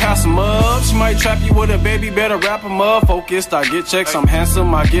 but don't pass them up. She might trap you with a baby, better wrap them up. Focused, I get checks, I'm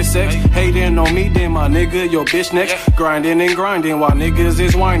handsome, I get sex. Hating on me, then my nigga, your bitch next. Grinding and grinding while niggas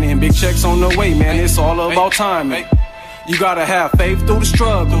is whining. Big checks on the way, man, it's all about timing. You gotta have faith through the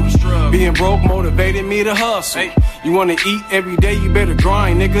struggle. Being broke motivated me to hustle. You wanna eat every day, you better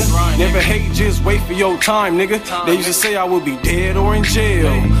grind, nigga. Never hate, just wait for your time, nigga. They used to say I would be dead or in jail.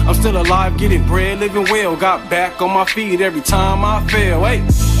 I'm still alive, getting bread, living well. Got back on my feet every time I fail. Hey,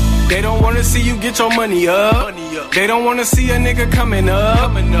 they don't wanna see you get your money up. They don't wanna see a nigga coming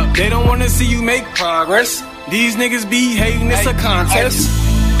up. They don't wanna see you make progress. These niggas be hating, it's a contest.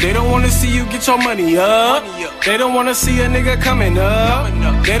 They don't wanna see you get your money up. They don't wanna see a nigga coming up.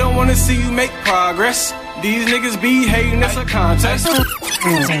 They don't wanna see you make progress. These niggas be hating, it's a contest.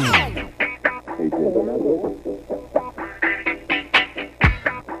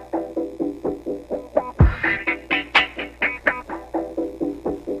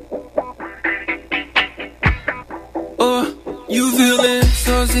 Oh, you feeling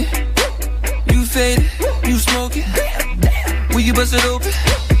saucy? You faded, you smoking? Will you bust it open?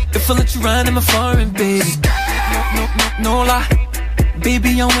 If I let you ride in my foreign, baby. No lie,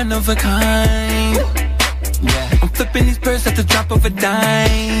 baby, I'm one of a kind. Yeah, I'm flipping these birds at the drop of a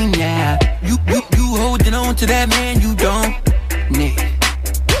dime. Yeah, you holding on to that man you don't need.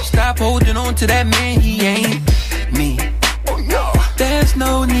 Stop holding on to that man, he ain't me. Oh no, there's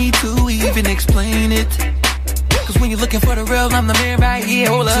no need to even explain it. Cause when you're looking for the real, I'm the man right here.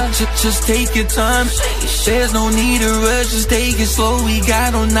 Hold up, just take your time. There's no need to rush, just take it slow. We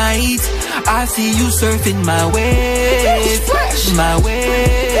got all night. I see you surfing my wave, my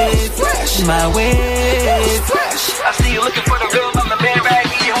wave, my wave. I see you looking for the real, I'm the man right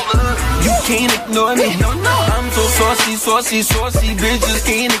here. Hold up. You can't ignore me. I'm so saucy, saucy, saucy, bitches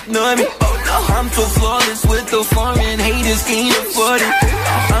can't ignore me. I'm so flawless with the foreign haters can't afford it.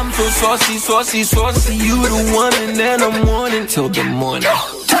 I'm so saucy, saucy, saucy, you the one and then I'm wanting till the morning.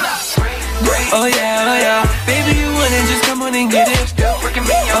 Oh yeah, baby you wanna just come on and get it.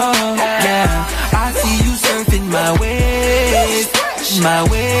 Oh yeah, I see you surfing my wave, my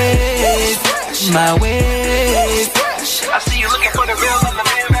wave, my wave. I see you looking for the real on the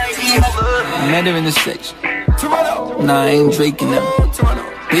man right here. Met her in the section. Nah, I ain't Drake now.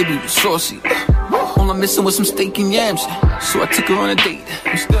 Baby was saucy. All I'm missing was some steak and yams. So I took her on a date.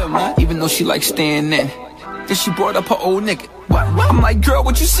 Even though she likes staying in. Then she brought up her old nigga. I'm like, girl,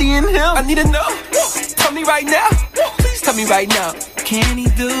 what you see in him? I need to know. Tell me right now. Please tell me right now. Can he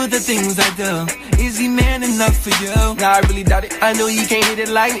do the things I do? Is he man enough for you? Nah, I really doubt it. I know he can't hit it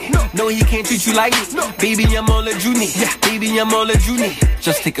like me. No, he can't treat you like me. Baby, I'm all that you need. Baby, I'm all that you need.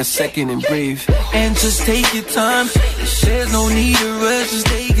 Just take a second and breathe. And just take your time. There's no need to rush. Just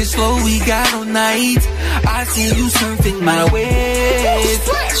take it slow. We got all night. I see you surfing my wave.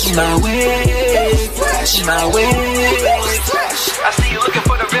 My wave. My wave. I see you looking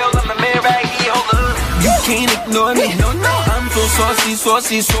for the real. I'm the man right here. Hold up. You can't ignore me. I'm so saucy,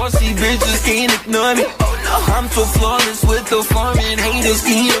 saucy, saucy. Bitches can't ignore me. I'm so flawless with the foreign haters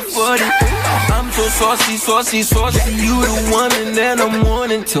can't afford it. I'm so saucy, saucy, saucy. You the one and then I'm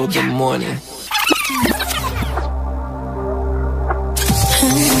wanting till the morning.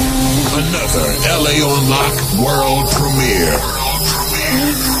 Another LA on Lock world premiere.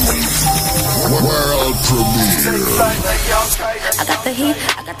 World premiere. I got the heat,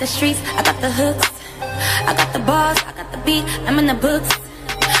 I got the streets, I got the hooks. I got the bars, I got the beat, I'm in the books.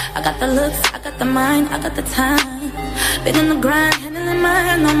 I got the looks, I got the mind, I got the time. Been on the grind, handling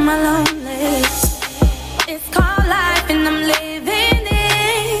mine on my lonely. It's called life and I'm living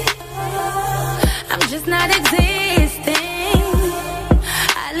it. I'm just not existing.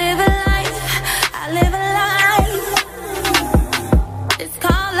 I live a life, I live a life. It's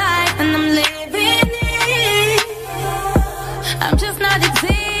called life and I'm living it. I'm just not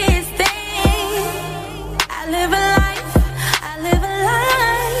existing. I live a life, I live a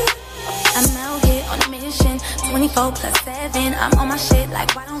life. I'm out here on a mission, 24/7. I'm on my shit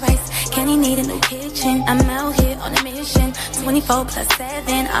like white on rice. Kenny need a new kitchen. I'm out here on a mission,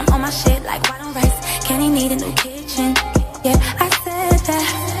 24/7. I'm on my shit like white on rice. Kenny need a new kitchen. Yeah, I said that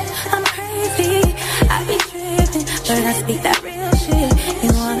I'm crazy. I be tripping, but I speak that real shit. You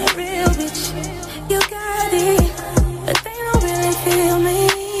want a real bitch, you got it, but they don't really feel me.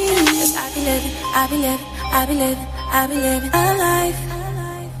 'Cause I be living, I be living, I be living, I be living a life,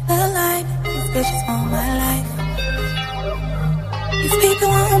 a life. These bitches want my life. These people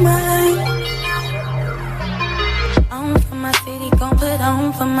want my life. On for my city, gon' put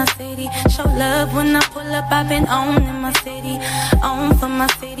on for my city. Show love when I pull up, I've been on in my city. On for my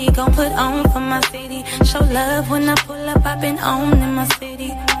city, gon' put on for my city. Show love when I pull up, I've been on in my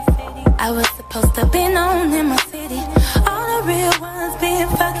city. I was supposed to been on in my city. All the real ones been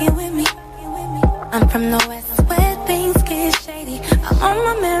fucking with me. I'm from the west where things get shady. I'm on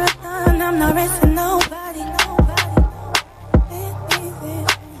my marathon, I'm not racing nobody.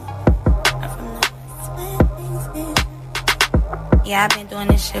 Yeah, I've been doing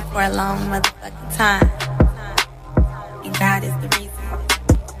this shit for a long motherfucking time. And God is the reason.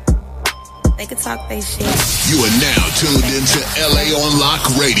 They could talk they shit. You are now tuned into LA on Lock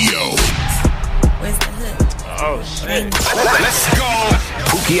Radio. Where's the hood? Oh shit. Let's go.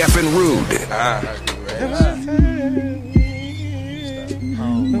 Pookie F and Rude.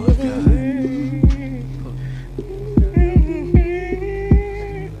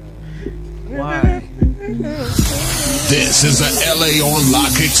 Why? This is a LA on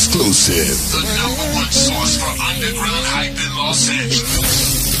Lock exclusive. The #1 source for underground hype in Los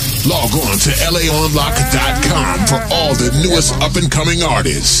Angeles. Log on to LAOnLock.com for all the newest up-and-coming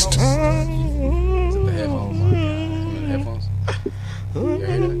artists. The headphones. Headphones? You hear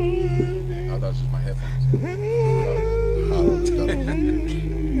that? I thought it was just my headphones.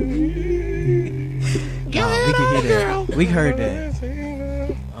 No, we can hear that. We heard that.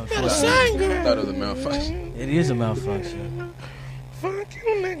 I thought it was a malfunction. It is a malfunction. Fuck you,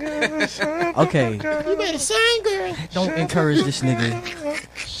 nigga. Okay. You better sing, girl. Don't encourage this nigga.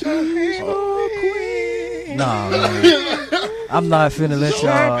 Nah, man. I'm not finna let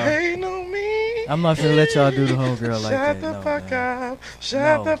y'all. I'm not finna let y'all do the homegirl like that. Shut the fuck up.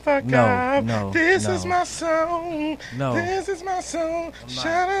 Shut the fuck up. No. This is my song. No. This is my song.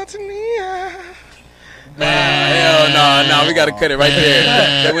 Shout out to Nia. Hell no. No, we gotta cut it right there.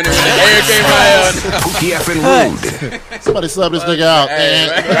 That when the air came out. Pookie F and Rude. Somebody sub this nigga out.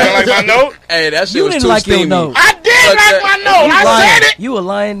 You like my note? Hey, that shit You was didn't too like your steamy. note. I did like my note. I said it. You a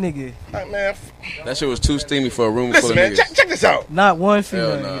lying nigga. Man, That shit was too steamy for a room full listen, of man. niggas. Check this out. Not one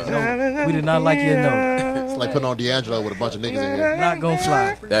female. Hell no. nigga. No, we did not like your note. It's like putting on D'Angelo with a bunch of niggas in here. Not gonna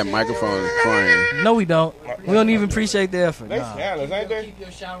fly. That microphone is crying. No, we don't. We don't even appreciate the effort. They Nah. scandalous, ain't they?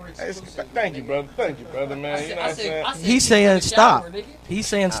 Hey, thank you, brother. Thank you, brother, man. You know what I'm saying? He's saying stop. He's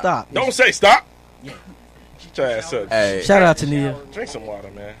saying stop. Don't say stop. Get your ass up. Hey. Shout out to Nia. Drink some water,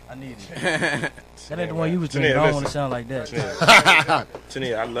 man. I need it. That ain't the one you was drinking. Tania, I don't want to listen. sound like that.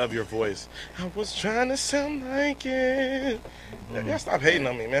 Tania, I love your voice. I was trying to sound like it. Y'all stop hating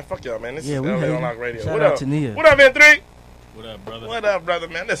on me, man. Fuck y'all, man. This Yeah, is we LA hating. Unlocked Radio. Shout What out up? to Nia. What up, N3? What up, brother? What up, brother,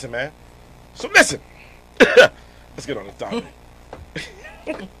 man? Listen, man. So listen. Let's get on the topic.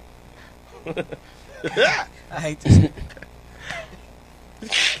 I hate this.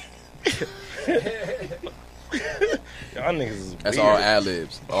 Y'all niggas is That's weird. all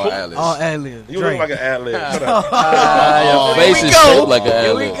ad-libs. All ad-libs. All ad-libs. You look like an ad-lib. Shut up. Your face is shaped like an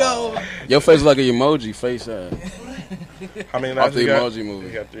Here we ad-lib. go. Your face is like an emoji face. How many Off lives the you got? emoji movie.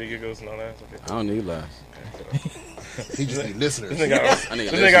 You got 3 giggles and all that? Okay. I don't need lies. He just need listeners. This nigga I need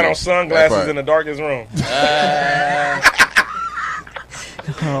this nigga got on listeners. sunglasses That part. in the darkest room.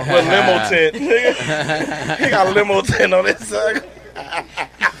 With limo tint. He got limo tint on his side.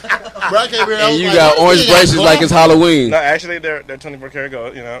 Bro, I came here, I And was you like, got what, orange you got braces gold? like it's Halloween. No, actually, they're 24 karat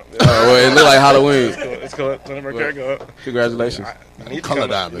gold. You know. Well, it look like Halloween. It's cool. 24 karat gold. Congratulations. I need to Color come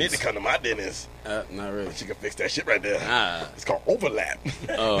to, diamonds. need to come to my dentist. Not really. She can fix that shit right there. Ah. It's called overlap.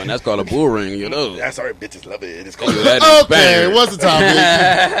 Oh, and that's called a bull ring. You know. That's all right, bitches love it. It's called. That is Okay, banger. what's the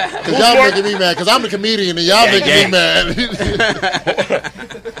topic? Because y'all making me mad. Because I'm the comedian and y'all making me mad.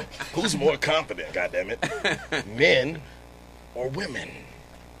 Who's more confident? Goddammit, men or women?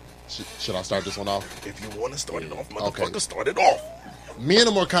 Should I start this one off? If you want to start it off, motherfucker, start it off. Men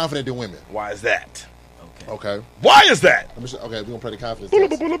are more confident than women. Why is that? Okay. Why is that? Okay, we're going to play the confidence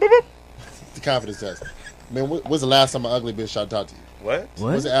test. The confidence test. Man, when's the last time an ugly bitch tried to talk to you? What?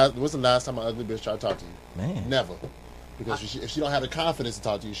 When's the last time an ugly bitch tried to talk to you? Man. Never. Because if she don't have the confidence to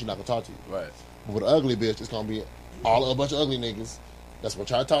talk to you, she's not going to talk to you. Right. But with an ugly bitch, it's going to be a bunch of ugly niggas that's going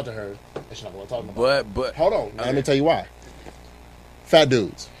to try to talk to her, and she's not going to talk to nobody. But Hold on. Now, let me tell you why. Fat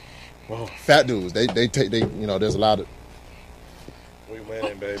dudes. Whoa. Fat dudes. They you know, there's a lot of. We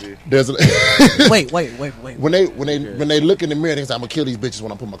winning, baby. There's a Wait. when they look in the mirror, they say, "I'm gonna kill these bitches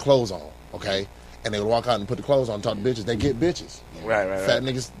when I put my clothes on." Okay, and they would walk out and put the clothes on, and talk to bitches. They get bitches. Right. Fat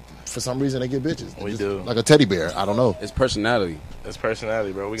niggas, for some reason, they get bitches. They We just do. like a teddy bear. I don't know. it's personality. It's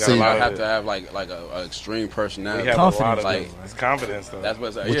personality, bro. We got See, a You lot have of to it. have like a extreme personality. We have Confidence. a lot of Like, it. It's confidence, though. That's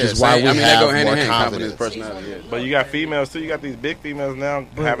what's Which is why we they have go hand more in hand. confidence. Personality. Yeah. But you got females too. You got these big females now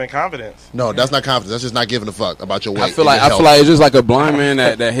having confidence. No, that's not confidence. That's just not giving a fuck about your weight. I feel and your like health. it's just like a blind man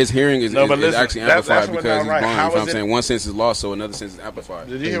that his hearing is, No, but is listen, actually that's amplified what because not he's right. blind. How You know what I'm is it- saying? One sense is lost, so another sense is amplified.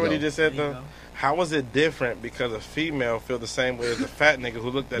 Did you hear what he just said though? How was it different because a female feel the same way as a fat nigga who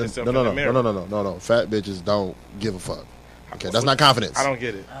looked at himself in the mirror? No. Fat bitches don't give a fuck. Okay, that's not confidence. I don't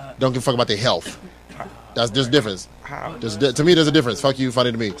get it. Don't give a fuck about their health. There's a difference. How? To me, there's a difference. Fuck you,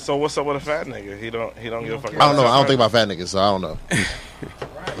 funny to me. So what's up with a fat nigga? He don't give a fuck. I don't know. I don't think about fat niggas, so I don't know.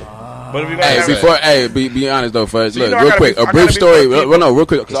 But if you Be honest though, first. So you Look, know I real gotta quick, be- a I brief gotta be story. fucking- Well, no, real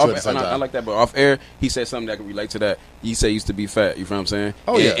quick. 'Cause Let's do it off, at the same I time. like that, but off air, he said something that could relate to that. He said he used to be fat. You feel what I'm saying?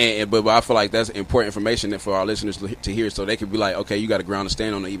 Oh, yeah. But I feel like that's important information for our listeners to hear, so they could be like, okay, you got a ground to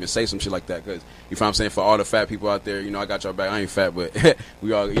stand on to even say some shit like that. Because you feel what I'm saying? For all the fat people out there, you know, I got your back. I ain't fat, but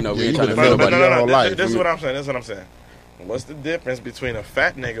we all, you know, we ain't trying to feel But nobody. no. This is what I'm saying. This is what I'm saying. What's the difference between a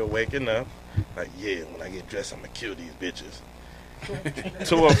fat nigga waking up like, yeah, when I get dressed, I'm gonna kill these bitches?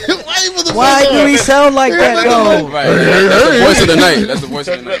 To a Why do we sound like that though? Right. That's the voice of the night. That's the voice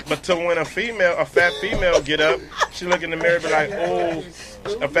of the night. But to when a fat female get up, she look in the mirror and be like, oh,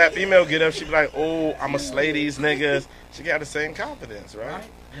 a fat female get up, she be like, oh, I'ma slay these niggas. She got the same confidence, right?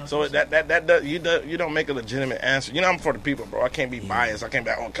 So you don't make a legitimate answer. You know, I'm for the people, bro. I can't be biased. I can't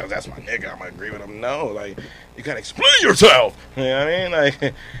be like, oh, because that's my nigga, I'm gonna agree with him. No, like, you gotta explain yourself. You know what I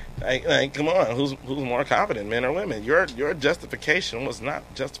mean? Like, come on, who's more confident, men or women? Your justification was not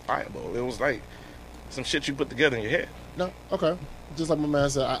justifiable. It was like some shit you put together in your head. No, okay. Just like my man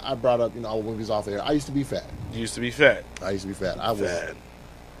said, I brought up, you know, when we was off air, I used to be fat. You used to be fat. I used to be fat. I was. Fat.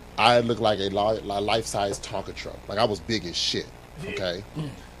 I looked like a life-size Tonka truck. Like, I was big as shit. Okay.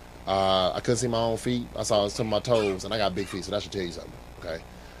 I couldn't see my own feet. I saw some of my toes, and I got big feet, so that should tell you something. Okay.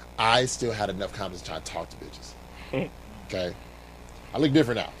 I still had enough confidence to try to talk to bitches. Okay. I look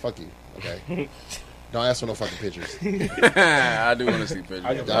different now. Fuck you. Okay. Don't ask for no fucking pictures. I do want to see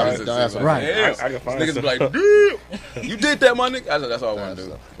pictures. Don't ask for right. I can find Niggas some. be like, damn, you did that, my nigga. That's all I want to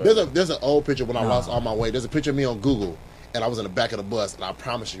do. There's an old picture when I was on my way. There's a picture of me on Google, and I was in the back of the bus, and I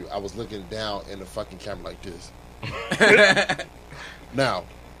promise you, I was looking down in the fucking camera like this. Now,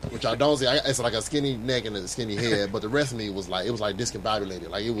 which I don't see, it's like a skinny neck and a skinny head, but the rest of me was like, it was like discombobulated.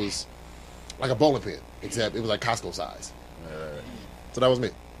 Like, it was like a bowling pin, except it was like Costco size. So that was me.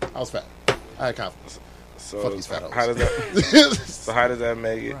 I was fat. I had confidence. So Fuck these fat hoes. how does that? So how does that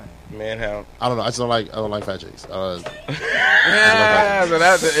make it? Man, how? I don't know. I don't like fat chicks. So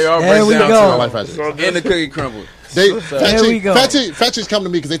that's it. All There breaks we down go. I to don't like fat chicks. and the cookie crumble. There we go. Fat chicks come to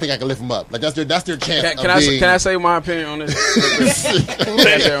me because they think I can lift them up. Like that's their chance. Can I say my opinion on this? Can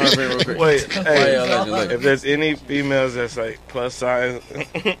I say my opinion real quick? Wait, hey, Look. if there's any females that's like plus size,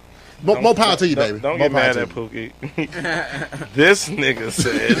 more power to you, baby. Don't More get power mad to at Pookie. This nigga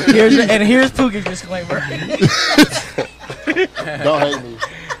said. Here's Pookie disclaimer. Don't hate me.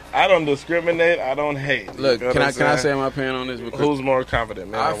 I don't discriminate. I don't hate. Look, You know can what I I'm say saying? my opinion on this? Because Who's more confident,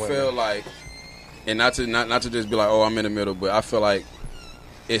 man I or women? feel like, and not to just be like, oh, I'm in the middle, but I feel like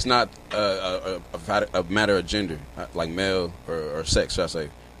it's not a matter of gender, like male or sex, should I say,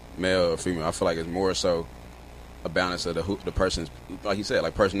 male or female. I feel like it's more so a balance of the person's, like you said,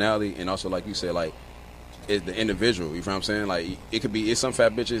 like personality, and also like you said, like is the individual. You know what I'm saying? Like it could be it's some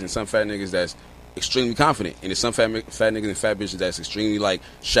fat bitches and some fat niggas that's extremely confident, and it's some fat niggas and fat bitches that's extremely like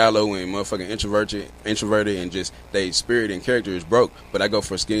shallow and motherfucking introverted, and just they spirit and character is broke. But I go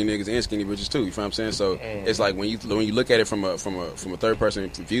for skinny niggas and skinny bitches too. You know what I'm saying? So it's like when you look at it from a third person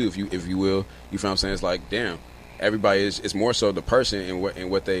view, if you will, you know what I'm saying? It's like damn, everybody is. It's more so the person and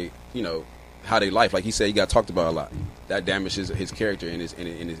what they how they life. Like he said, he got talked about a lot. That damages his character and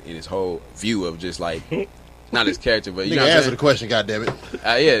his whole view of just like. Not his character, but you know what I'm answer saying? the question, goddammit.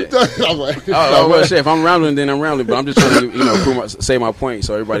 Yeah. I was like, well, shit. If I'm rambling, then I'm rambling. But I'm just trying to, say my point,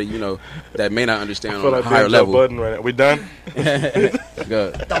 so everybody, that may not understand on a higher level. Button right now. We done? Good.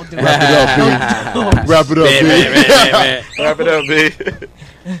 Don't do it. Wrap it up, B. Wrap it up, B.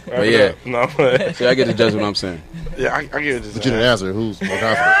 But yeah, no, so I get to judge what I'm saying. Yeah, I get it. But you didn't answer. Who's more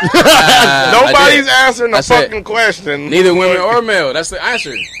confident? Nobody's answering the fucking question. Neither women or male. That's the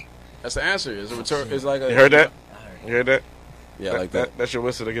answer. That's the answer. It's a return. It's like a. You heard that? You heard that? Yeah, like that. That's your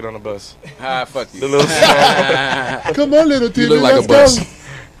whistle to get on the bus. Fuck you. The little song. Come on, little Timmy. You look like a bus.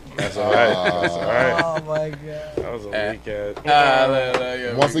 That's all right. That's all right. Oh my god. That was a weak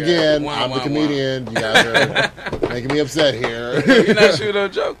ass. Once again, I'm the comedian. You guys are making me upset here. You're not shooting no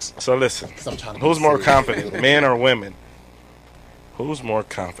jokes. So listen, who's more confident, men or women? Who's more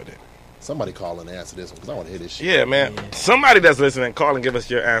confident? Somebody call and answer this one because I want to hear this shit. Yeah, man. Yeah. Somebody that's listening, call and give us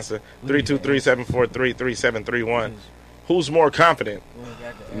your answer. 323-743-3731. Who's more confident,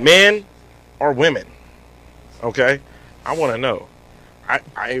 men or women? Okay, I want to know.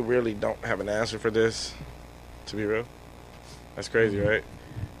 I really don't have an answer for this, to be real. That's crazy, right?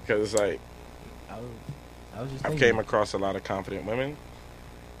 Because it's like I came across a lot of confident women.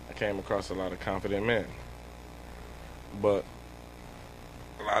 I came across a lot of confident men. But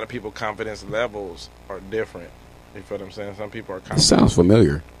a lot of people's confidence levels are different. You feel what I'm saying? Some people are confident. Sounds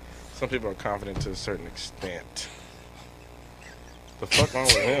familiar. Some people are confident to a certain extent. The fuck wrong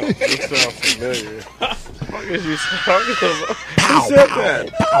with him? This sounds familiar. What the fuck is you talking about? Who said that?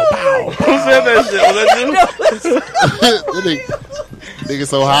 Who said that shit? Was that you? Nigga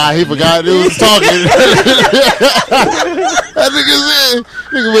so high he forgot who was talking. That nigga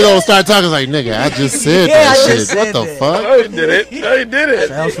went on and started talking like, nigga, I just said that shit. What the fuck? No, he did it. No, he did it.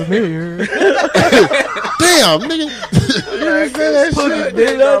 Sounds familiar. Damn, nigga.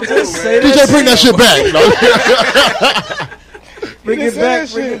 DJ, DJ, bring that shit back. Bring it back.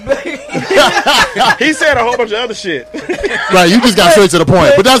 He said a whole bunch of other shit. Right, you just got straight to the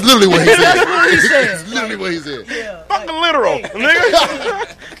point. But that's literally what he said. That's what he said. That's literally what he said. Yeah, fucking literal,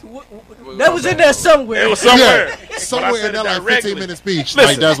 nigga. That was in there somewhere. It was somewhere. Yeah, somewhere in that like 15-minute speech. Listen.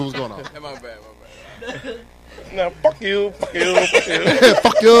 Like that's what was going on. My bad. No, fuck you. Fuck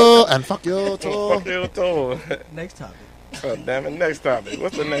you, and fuck you too. Fuck you too. Next topic. Oh, damn it. Next topic.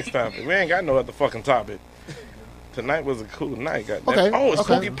 What's the next topic? We ain't got no other fucking topic. Tonight was a cool night. Goddamn. Okay. Oh, it's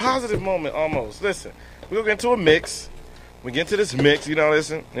okay. Spooky Positive moment almost. Listen, we'll get into a mix. We get into this mix.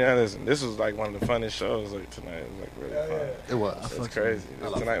 Listen. This was like one of the funnest shows like tonight. It was like really fun. It was. It's crazy.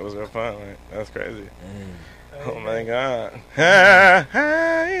 Tonight was real fun. Like, that's crazy. Oh my god. Hi,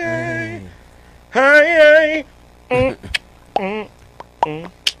 hi, hi, hi.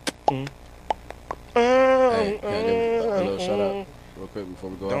 Hey, can I give a little shout out real quick before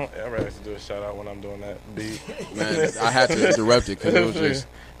we go Don't off? ever have to do a shout out when I'm doing that beat. Man, I had to interrupt it because it was just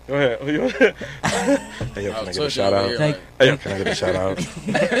Go ahead. Hey, yo, can I get a shout out? Hey, yo, can I get a shout out?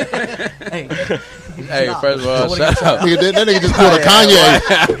 Hey, first of all, shout out. That nigga just pulled a Kanye.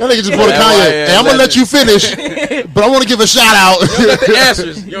 That nigga just pulled a Kanye. Hey, I'm gonna let you finish, but I want to give a shout out. You don't got the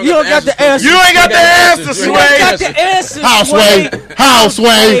answers. You don't got the answers. You ain't got the answers, Sway. You ain't got the answers. How,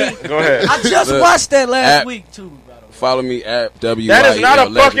 Sway? Go ahead. I just watched that last week too. Follow me at WYEL. That is not a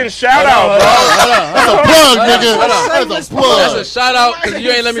fucking shout out, bro. That's a plug, nigga. That's a plug. That's a shout out because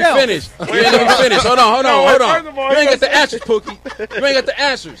you ain't let me finish. You ain't let me finish. Hold on. You ain't got the answers, Pookie. You ain't got the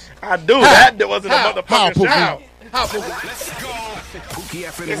answers. I do. That wasn't a motherfucking shout out. How, Pookie?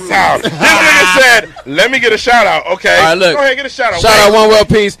 This nigga said, let me get a shout out. Okay. All right, look. Go ahead, get a shout out. Shout out One World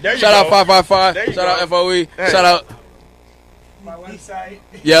Peace. Shout out go. 555. Shout out FOE. Shout out. My website.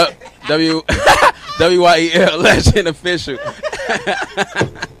 Yep. WYEL Legend Official.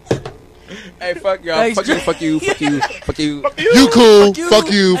 Hey, fuck y'all. Hey, Fuck you. You cool. Fuck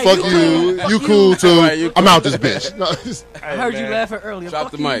you. You cool too. Right, you cool. I'm out this bitch. No. I heard you laughing earlier.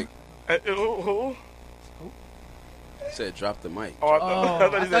 Drop the mic. Who? Said drop the mic. Oh, I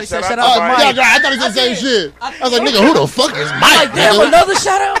thought he said shout I thought he said the same shit. I was like, nigga, who the fuck is Mike? Like, damn, another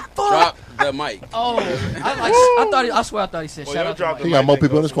shout out. Fuck. Drop the mic. Oh, I swear I thought he said shout out. He got more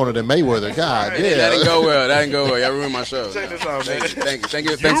people in this corner than Mayweather. God damn. That didn't go well. Y'all ruined my show. Check this out, man. Thank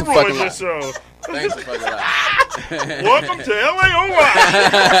you. You Thanks for ruined fucking your life. show. Thanks for fucking life. Welcome to LA on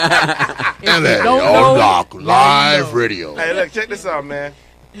LA on Lock Live Radio. Hey, look, check this out, man.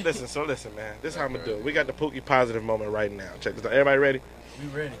 Listen, man. This is how I'm going to do it. We got the Pookie positive moment right now. Check this out. Everybody ready? We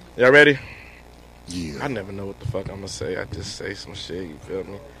ready. Y'all ready? Yeah. I never know what the fuck I'm going to say. I just say some shit. You feel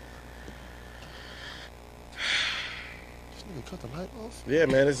me? Cut the light off? Yeah,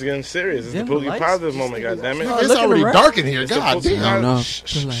 man. It's getting serious. It's the Dim the Pookie lights? positive moment, goddammit. No, it's already dark in here. It's the God Pookie damn.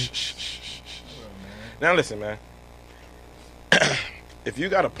 positive- Now listen, man. If you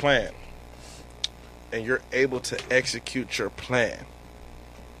got a plan and you're able to execute your plan,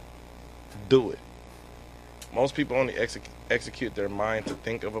 do it. Most people only execute their mind to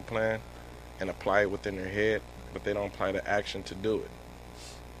think of a plan and apply it within their head, but they don't apply the action to do it.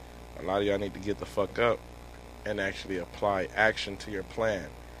 A lot of y'all need to get the fuck up and actually apply action to your plan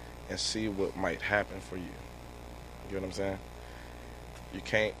and see what might happen for you. You know what I'm saying? You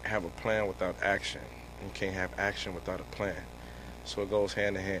can't have a plan without action. You can't have action without a plan. So it goes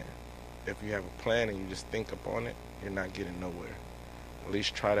hand in hand. If you have a plan and you just think upon it, you're not getting nowhere. At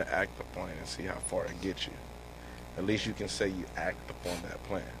least try to act upon it and see how far it gets you. At least you can say you act upon that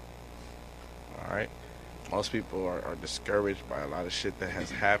plan. Alright? Most people are discouraged by a lot of shit that has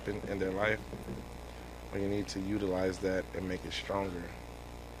happened in their life. But you need to utilize that and make it stronger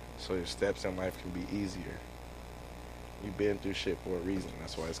so your steps in life can be easier. You've been through shit for a reason.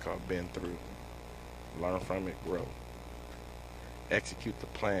 That's why it's called been through. Learn from it, grow. Execute the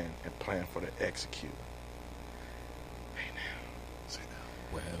plan and plan for the execute. Hey now. Say now.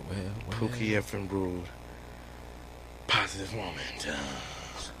 Well. Pookie effing Brood. Positive moment.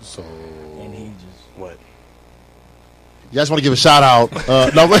 So. And he just. What? You guys want to give a shout out?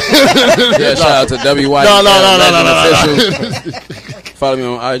 No, Yeah, shout out to WYEL. No. Follow me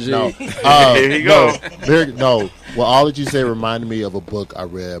on IG. No. Here you go. No. Well, all that you say reminded me of a book I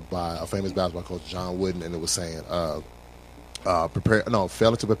read by a famous basketball coach, John Wooden, and it was saying,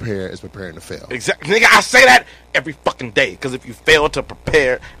 failing to prepare is preparing to fail. Exactly. Nigga, I say that every fucking day. Because if you fail to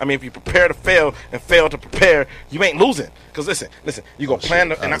prepare, if you prepare to fail and fail to prepare, you ain't losing. Because listen, you go plan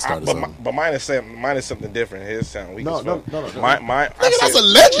to, but mine is something different. His sound weak as fuck. No. Nigga, that's a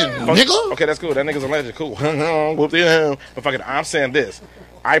legend, nigga. Okay, that's cool. That nigga's a legend. Cool. But fuck it, I'm saying this.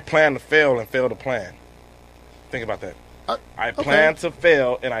 I plan to fail and fail to plan. Think about that. I plan to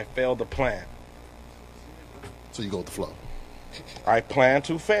fail and I fail to plan. So you go with the flow. I plan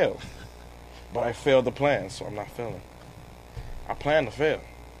to fail, but I failed the plan, so I'm not failing. I plan to fail.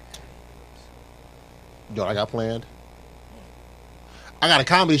 You know what I got planned? I got a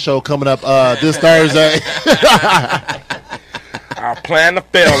comedy show coming up this Thursday. I plan to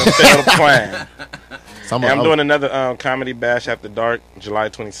fail and fail to plan. I'm doing another comedy bash after dark, July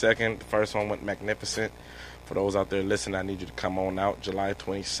 22nd. The first one went magnificent. For those out there listening, I need you to come on out. July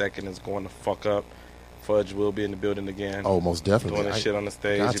 22nd is going to fuck up. Fudge will be in the building again. Oh, most definitely. Doing this shit on the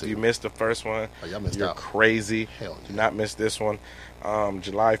stage. If you missed the first one, you're out. crazy. Hell yeah. Do not miss this one.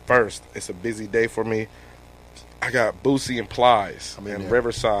 July 1st. It's a busy day for me. I got Boosie and Plies in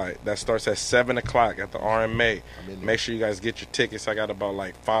Riverside. That starts at 7 o'clock at the RMA. Make sure you guys get your tickets. I got about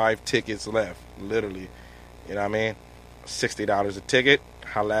like 5 tickets left, literally. You know what I mean? $60 a ticket.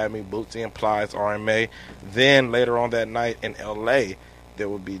 Holla at me, Boosie and Plies, RMA. Then later on that night in LA, there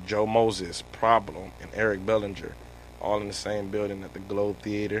will be Joe Moses, Problem, and Eric Bellinger. all in the same building at the Globe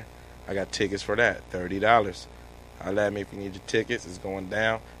Theater. I got tickets for that, $30. Holla at me if you need your tickets. It's going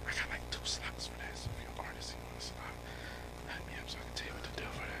down. I got like 2 slots for that. So if you're an artist, you want a slot, hit me up so I can tell you what to do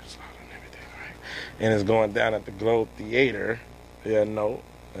for that slot and everything, right? And it's going down at the Globe Theater. Yeah, no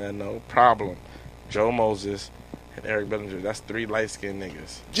problem. Joe Moses and Eric Bellinger. That's 3 light-skinned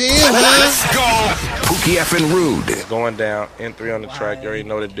niggas. Let's go. Pookie F and Rude. It's going down. N3 on the track. You already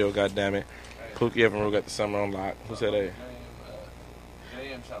know the deal, goddammit. Pookie F and Rude got the summer on lock. Who said that?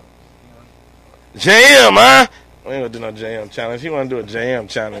 JM, huh? We ain't gonna do no JM challenge. He wanna do a JM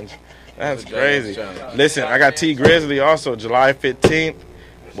challenge. That's crazy. Listen, I got T Grizzly also, July 15th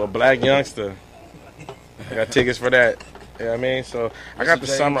with Black Youngster. I got tickets for that. You know what I mean? So I got the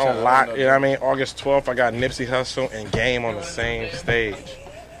summer on lock. You know what I mean? August 12th, I got Nipsey Hussle and Game on the same stage.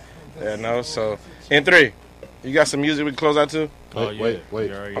 You know? So N3, you got some music we can close out to? Wait.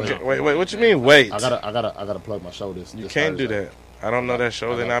 Okay, wait. What you mean? Wait. I gotta plug my show this. You can't do that. I don't know that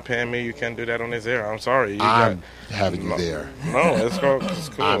show. They're not paying me. You can't do that on this air. I'm sorry. I'm having you there. No, it's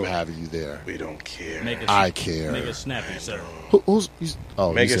cool. I'm having you there. We don't care. I care. Make it snappy, sir.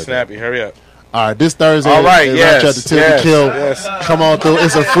 Make it snappy. Hurry up. All right, this Thursday. All right, yes. Come on through.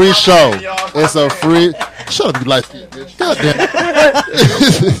 It's a free show. It's a free. Shut up, you light skin, bitch. God damn.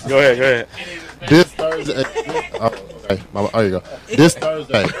 Go ahead. This Thursday. Okay, there you go. This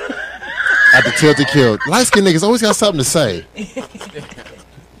Thursday. At the Tilted Kill. Light-skinned niggas always got something to say.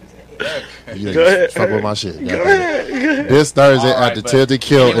 You Go ahead. fuck with my shit. Go ahead. This Thursday at the Tilted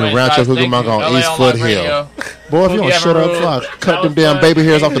Kill in Rancho Cucamonga on East Foothill. Boy, if you don't shut up, fuck, cut them damn baby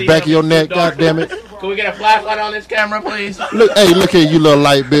hairs off the back of your neck, goddammit. Can we get a flashlight on this camera, please? Look here, you little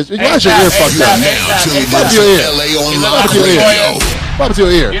light bitch. Why's your ear fucked up? Pop up your ear. Pop up your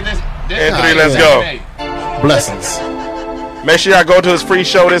ear. N3, let's go. Blessings. Make sure y'all go to his free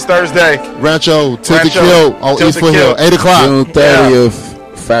show this Thursday. Rancho Tilted Kill on East Foothill, 8 o'clock. June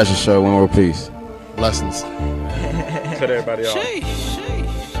 30th, fashion show, one more piece. Blessings. Cut everybody off.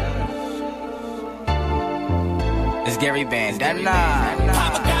 It's Gary Bandana.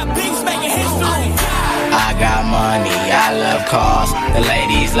 I got money, I love cars. The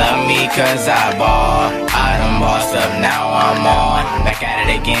ladies love me cause I ball. I done bossed up, now I'm on. Back at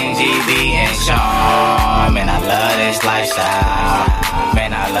it again, GB and Sean. Man, I love this lifestyle.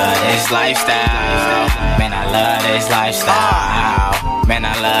 Man, I love this lifestyle. Man, I love this lifestyle. Man,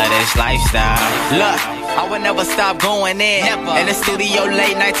 I love this lifestyle. Look, I would never stop going in. In the studio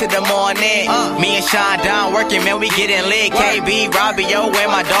late night to the morning. Me and Sean down working, man, we getting lit. KB, Robbie, yo,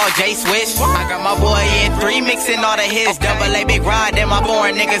 and my dog J Switch. I got my boy N3 mixing all the hits. Double A, big ride, then my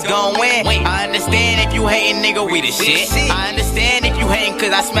foreign niggas gon' win. I understand if you hating, nigga, we the shit. I understand if you hating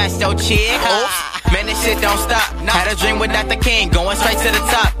cause I smashed your chick. Oops. Man, this shit don't stop. Had a dream with Dr. King, going straight to the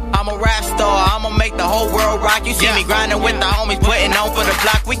top. I'm a rap star, I'ma make the whole world rock. You see me grinding with the homies, putting on for the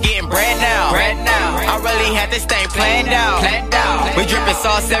block. We getting bread now. I really had this thing planned out. We dripping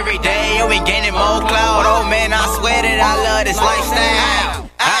sauce every day, and we gaining more clout. Oh man, I swear that I love this lifestyle.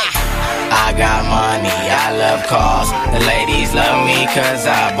 I got money, I love cars. The ladies love me cause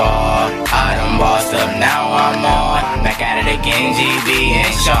I ball. I done bossed up, now I'm on. Back at it again, GB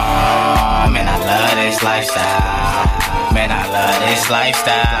and Sean. Man, I love this lifestyle. Man, I love this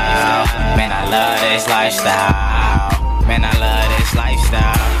lifestyle. Man, I love this lifestyle. Man, I love this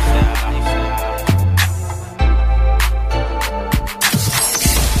lifestyle.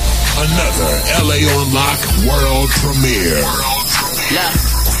 Another LA on Lock world premiere. Yeah.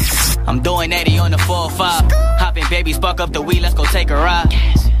 I'm doing 80 on the 4-5. Hopping, baby, spark up the weed, let's go take a ride.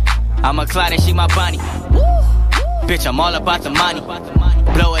 I'm a Clyde and she my Bonnie. Bitch, I'm all about the money.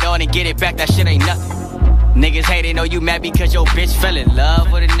 Blow it on and get it back, that shit ain't nothing. Niggas hate it, know you mad because your bitch fell in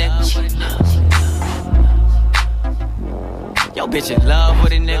love with a nigga. Yo bitch in love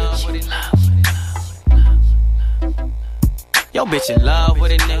with a nigga. Yo bitch in love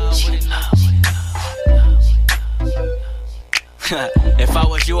with a nigga. If I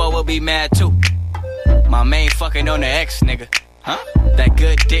was you, I would be mad too. My main fucking on the X, nigga. Huh? That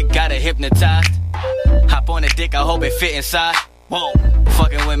good dick got her hypnotized. Hop on the dick, I hope it fit inside. Whoa.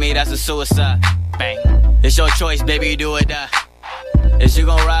 Fucking with me, that's a suicide. Bang. It's your choice, baby, you do or die. Is you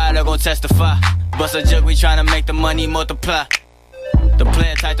gon' ride or gon' testify? Bust a jug, we tryna make the money multiply. The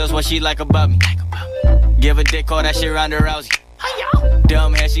player type, that's what she like about me. Give a dick, call that shit Ronda Rousey.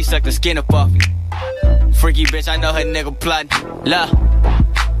 Dumb hair, she sucked the skin up off me. Freaky bitch, I know her nigga plotting. Look,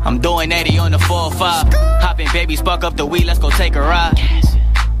 I'm doing 80 on the 4-5. Hopping, baby, spark up the weed, let's go take a ride.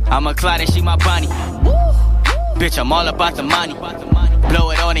 I'm a Clyde and she my Bonnie. Bitch, I'm all about the money.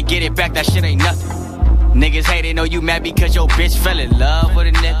 Blow it on and get it back, that shit ain't nothing. Niggas hate it, know you mad because your bitch fell in love with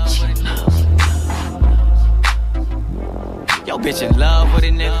a nigga. Yo, bitch in love with a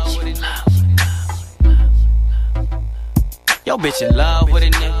nigga. Yo, bitch in love with a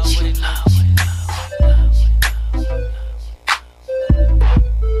nigga.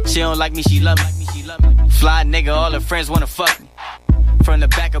 She don't like me, she love me. Fly nigga, all her friends wanna fuck me. From the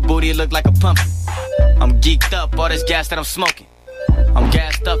back of booty, it look like a pumpkin. I'm geeked up, all this gas that I'm smoking. I'm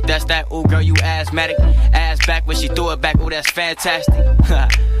gassed up, that's that, ooh girl, you asthmatic. Ass back when she threw it back, ooh that's fantastic.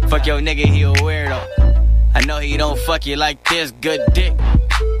 Fuck your nigga, he a weirdo. I know he don't fuck you like this, good dick.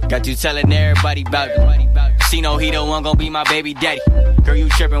 Got you telling everybody about you. She know he the one gon' be my baby daddy. Girl, you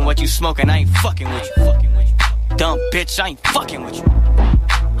trippin', what you smoking, I ain't fucking with you. Dumb bitch, I ain't fucking with you.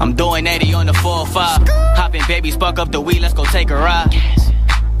 I'm doing 80 on the 405. Hoppin' baby, spark up the weed, let's go take a ride.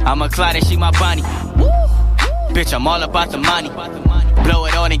 I'm a Clyde and she my Bonnie. Bitch, I'm all about the money. Blow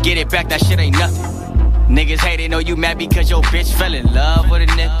it on and get it back, that shit ain't nothing. Niggas hate it, know you mad because your bitch fell in love with a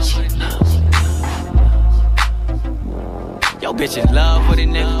nigga. Yo, bitch in love with a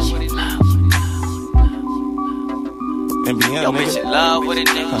nigga. NBM, yo, bitch in love with a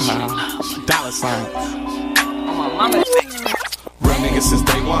nigga. Dollar sign. On my mama. Real niggas since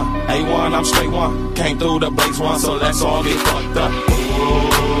day one. A1, I'm straight one. Came through the base one, so let's all get fucked up.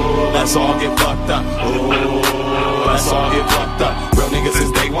 Ooh, let's all get fucked up. Ooh, let's all get fucked up. Real niggas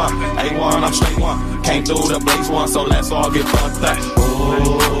since day one. A1, I'm straight one. Came through the base one, so let's all get fucked up.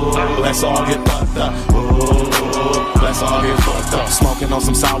 Ooh, let's all get fucked up. Ooh, let's all get fucked up. Smoking on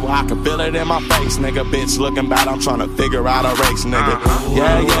some sour, I can feel it in my face, nigga. Bitch looking bad, I'm trying to figure out a race, nigga.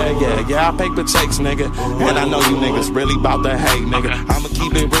 Yeah, I paper checks, nigga. And I know you niggas really bout to hate, nigga. I'ma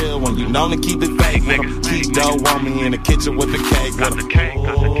keep it real when you known to keep it fake, nigga. Keep dough on me in the kitchen with the cake.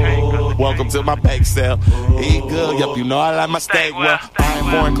 Welcome to my bake sale. Eat good, yep, you know I like my steak well. Buying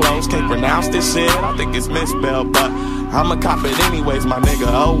foreign clothes, can't pronounce this shit. I think it's misspelled, but I'ma cop it anyways, my nigga.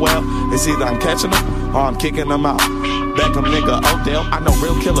 Oh well, it's either I'm catching them or I'm kicking them out. Beckham, nigga, Odell. I know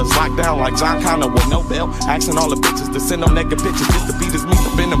real killers locked down like John Connor with no bail. Asking all the bitches to send them naked pictures just to beat his meat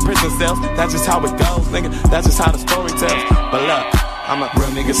up in them prison cells. That's just how it goes, nigga. That's just how the story tells. But look, I'm a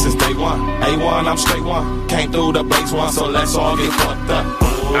real nigga since day one. A1, I'm straight one. Came through the base one, so let's all get fucked up.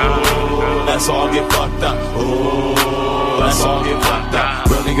 Ooh, let's all get fucked up. Ooh, let's all get fucked up.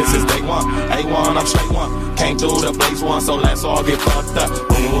 Real nigga since day one. A1, I'm straight one. Came through the base one, so let's all get fucked up.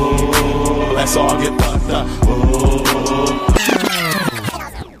 Ooh, let's all get fucked up. Ooh.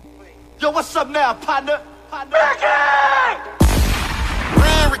 Yo, what's up now, partner? Run,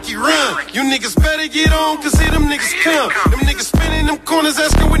 Ricky, run. You niggas better get on, cause here them niggas come. Them niggas spinning them corners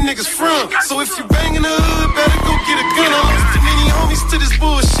asking where niggas from. So if you bangin' the hood, better go get a gun. I lost too many homies to this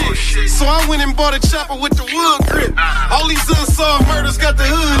bullshit. So I went and bought a chopper with the wood grip. All these unsolved murders got the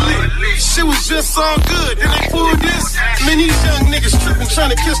hood lit. Shit was just all good, then they pulled this. Man, these young niggas trippin', trying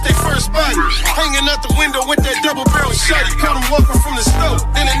to kiss their first body. Hanging out the window with that double barrel shotty. Caught him walking from the stove,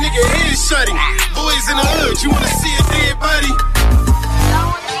 then a nigga head shot him. Boys in the hood, you wanna see a dead body?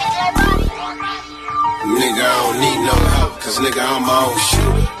 Nigga, I don't need no help, cause nigga, I'm my own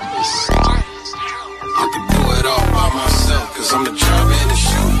shooter. I can do it all by myself, cause I'm the driver and the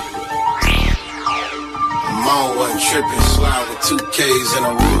shooter. I'm on one trippin', slide with 2 Ks and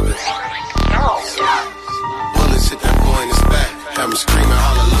a Ruger. Bullets hit that boy in his back, have him screaming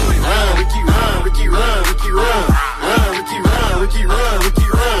hallelujah. Run, Ricky, run, Ricky, run, Ricky, run. Run, Ricky, run, Ricky, run, Ricky,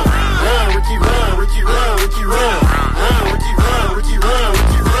 run. Run, Ricky, run, Ricky, run, Ricky, run. Run, Ricky, run, Ricky, run,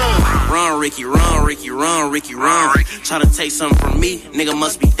 Ricky, run. Run, Ricky, run, Ricky, run, Ricky, run. Try to take something from me, nigga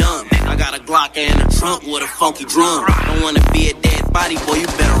must be dumb. I got a Glock in the trunk with a funky drum. Don't wanna be a dead body, boy, you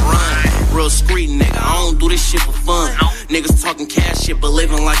better run. Real street nigga, I don't do this shit for fun. Niggas talking cash shit, but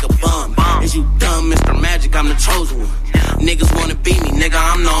living like a bum. Is you dumb, Mr. Magic? I'm the chosen one. Niggas wanna beat me, nigga,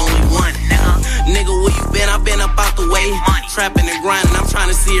 I'm the only one. Nigga, where you been? I been up out the way. Trapping and grinding, I'm trying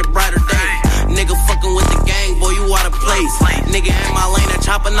to see a brighter day. Nigga fucking with the gang, boy, you out of place. Nigga in my lane, that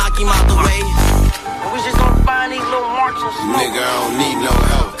chopper knock him out the way. We just gonna find these little marks and smoke. Nigga, I don't need no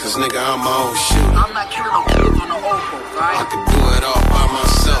help, cause nigga, I'm my own shooter. I'm not killing no kids on the old folks, alright? I can do it all by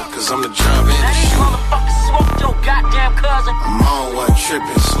myself, cause I'm the driver and the these shooter. motherfuckers smoked your goddamn cousin. I'm on one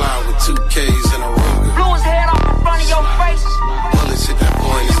trippin', slide with 2 Ks and a Ruger. Blew his head off in front of your face. Bullets hit that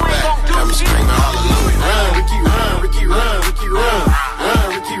boy in his back, got me screaming hallelujah. Run, Ricky, run, Ricky, run, Ricky, run.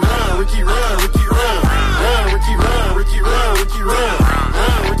 Run, Ricky, run, Ricky, run, Ricky, run. Run, Ricky, run, Ricky, run, Ricky, run.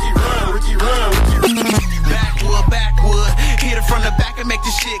 Run, Ricky, run, Ricky, run, Ricky, run. Backwood, hit it from the back and make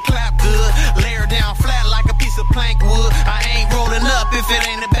this shit clap good. Lay her down flat like a piece of plank wood. I ain't rolling up if it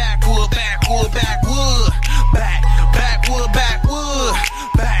ain't a backwood. Backwood.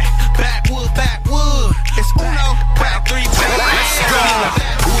 It's Uno, back 3, 2. Let's go.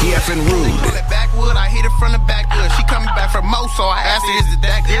 PF and Rude.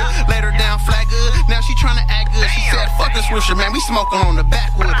 Swisher, man, we smoking on the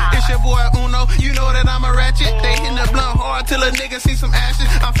backwood. It's your boy Uno, you know that I'm a ratchet. They hit the blunt hard till a nigga see some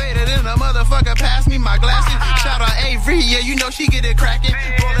ashes. I'm faded in a motherfucker, pass me my glasses. Shout out Avery, yeah, you know she get it cracking.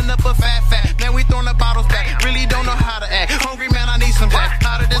 Rolling up a fat, man, we throwing the bottles back. Really don't know how to act. Hungry, man, I need some back.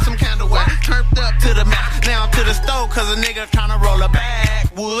 Hotter than some candle wax. Turned up to the max, now to the stove, cause a nigga tryna roll a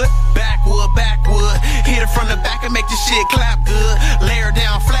backwood. Backwood. Hit it from the back and make this shit clap good. Lay her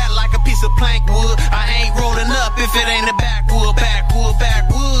down flat like a piece of plank wood. I ain't rolling up if it ain't a backwood. Backwood.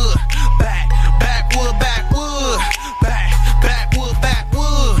 Backwood.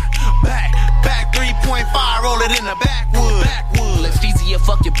 3.5, roll it in the backwood. It's easier,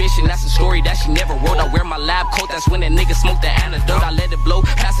 fuck your bitch, and that's a story that she never wrote. I wear my lab coat, that's when that nigga smoke the antidote. I let it blow,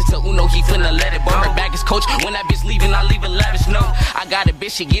 pass it to Uno, he finna let it burn. Her bag is coach, when that bitch leaving, I leave a lavish note. I got a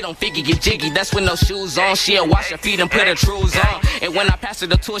bitch, she get on figure, get jiggy, that's with no shoes on. She'll wash her feet and put her trues on. And when I pass her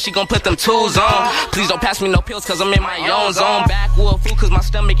the tour, she gon' put them tools on. Please don't pass me no pills, cause I'm in my own zone. Backwood food, cause my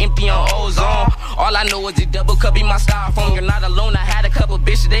stomach empty on ozone. All I know is it double cup be my styrofoam. You're not alone, I had a couple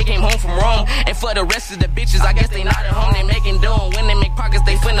bitches, they came home from Rome. And for the rest of the bitches, I guess they not at home, they making dough. And when they make progress,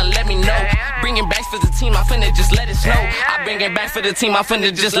 they finna let me know. Bringing back for the team, I finna just let it snow. I bring it back for the team, I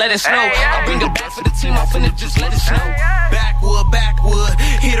finna just let it snow. I bring it back for the team, I finna just let it snow. Backwood.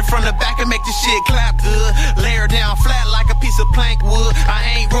 Hit it from the back and make this shit clap good. Lay her down flat like a piece of plank wood. I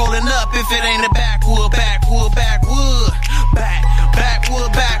ain't rolling up if it ain't a backwood. Backwood. Back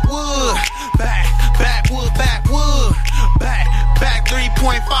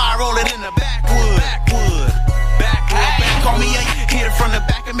 3.5, roll it in the backwood. Call me a hit it from the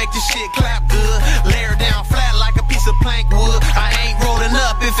back and make this shit clap good. Lay her down flat like a piece of plank wood. I ain't rolling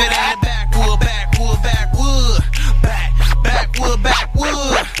up if it ain't a backwood. Backwood.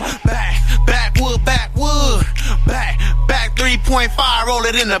 3.5, roll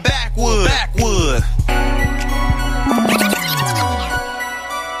it in the backwood.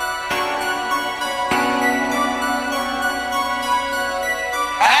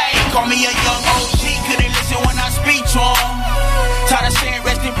 Call me a young OG, couldn't listen when I speak to him. Tired of saying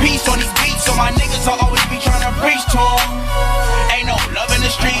rest in peace on these beats, so my niggas will always be trying to preach to him. Ain't no love in the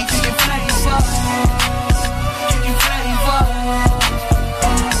streets. Kicking flavor.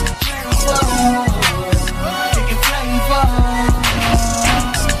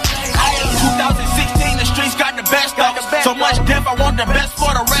 2016, the streets got the best of us. So much death, I want the best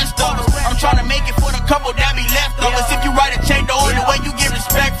for the rest of us. I'm trying to make it for the couple that be left of us. If you write a check, the only way you get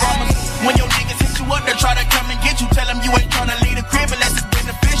respect from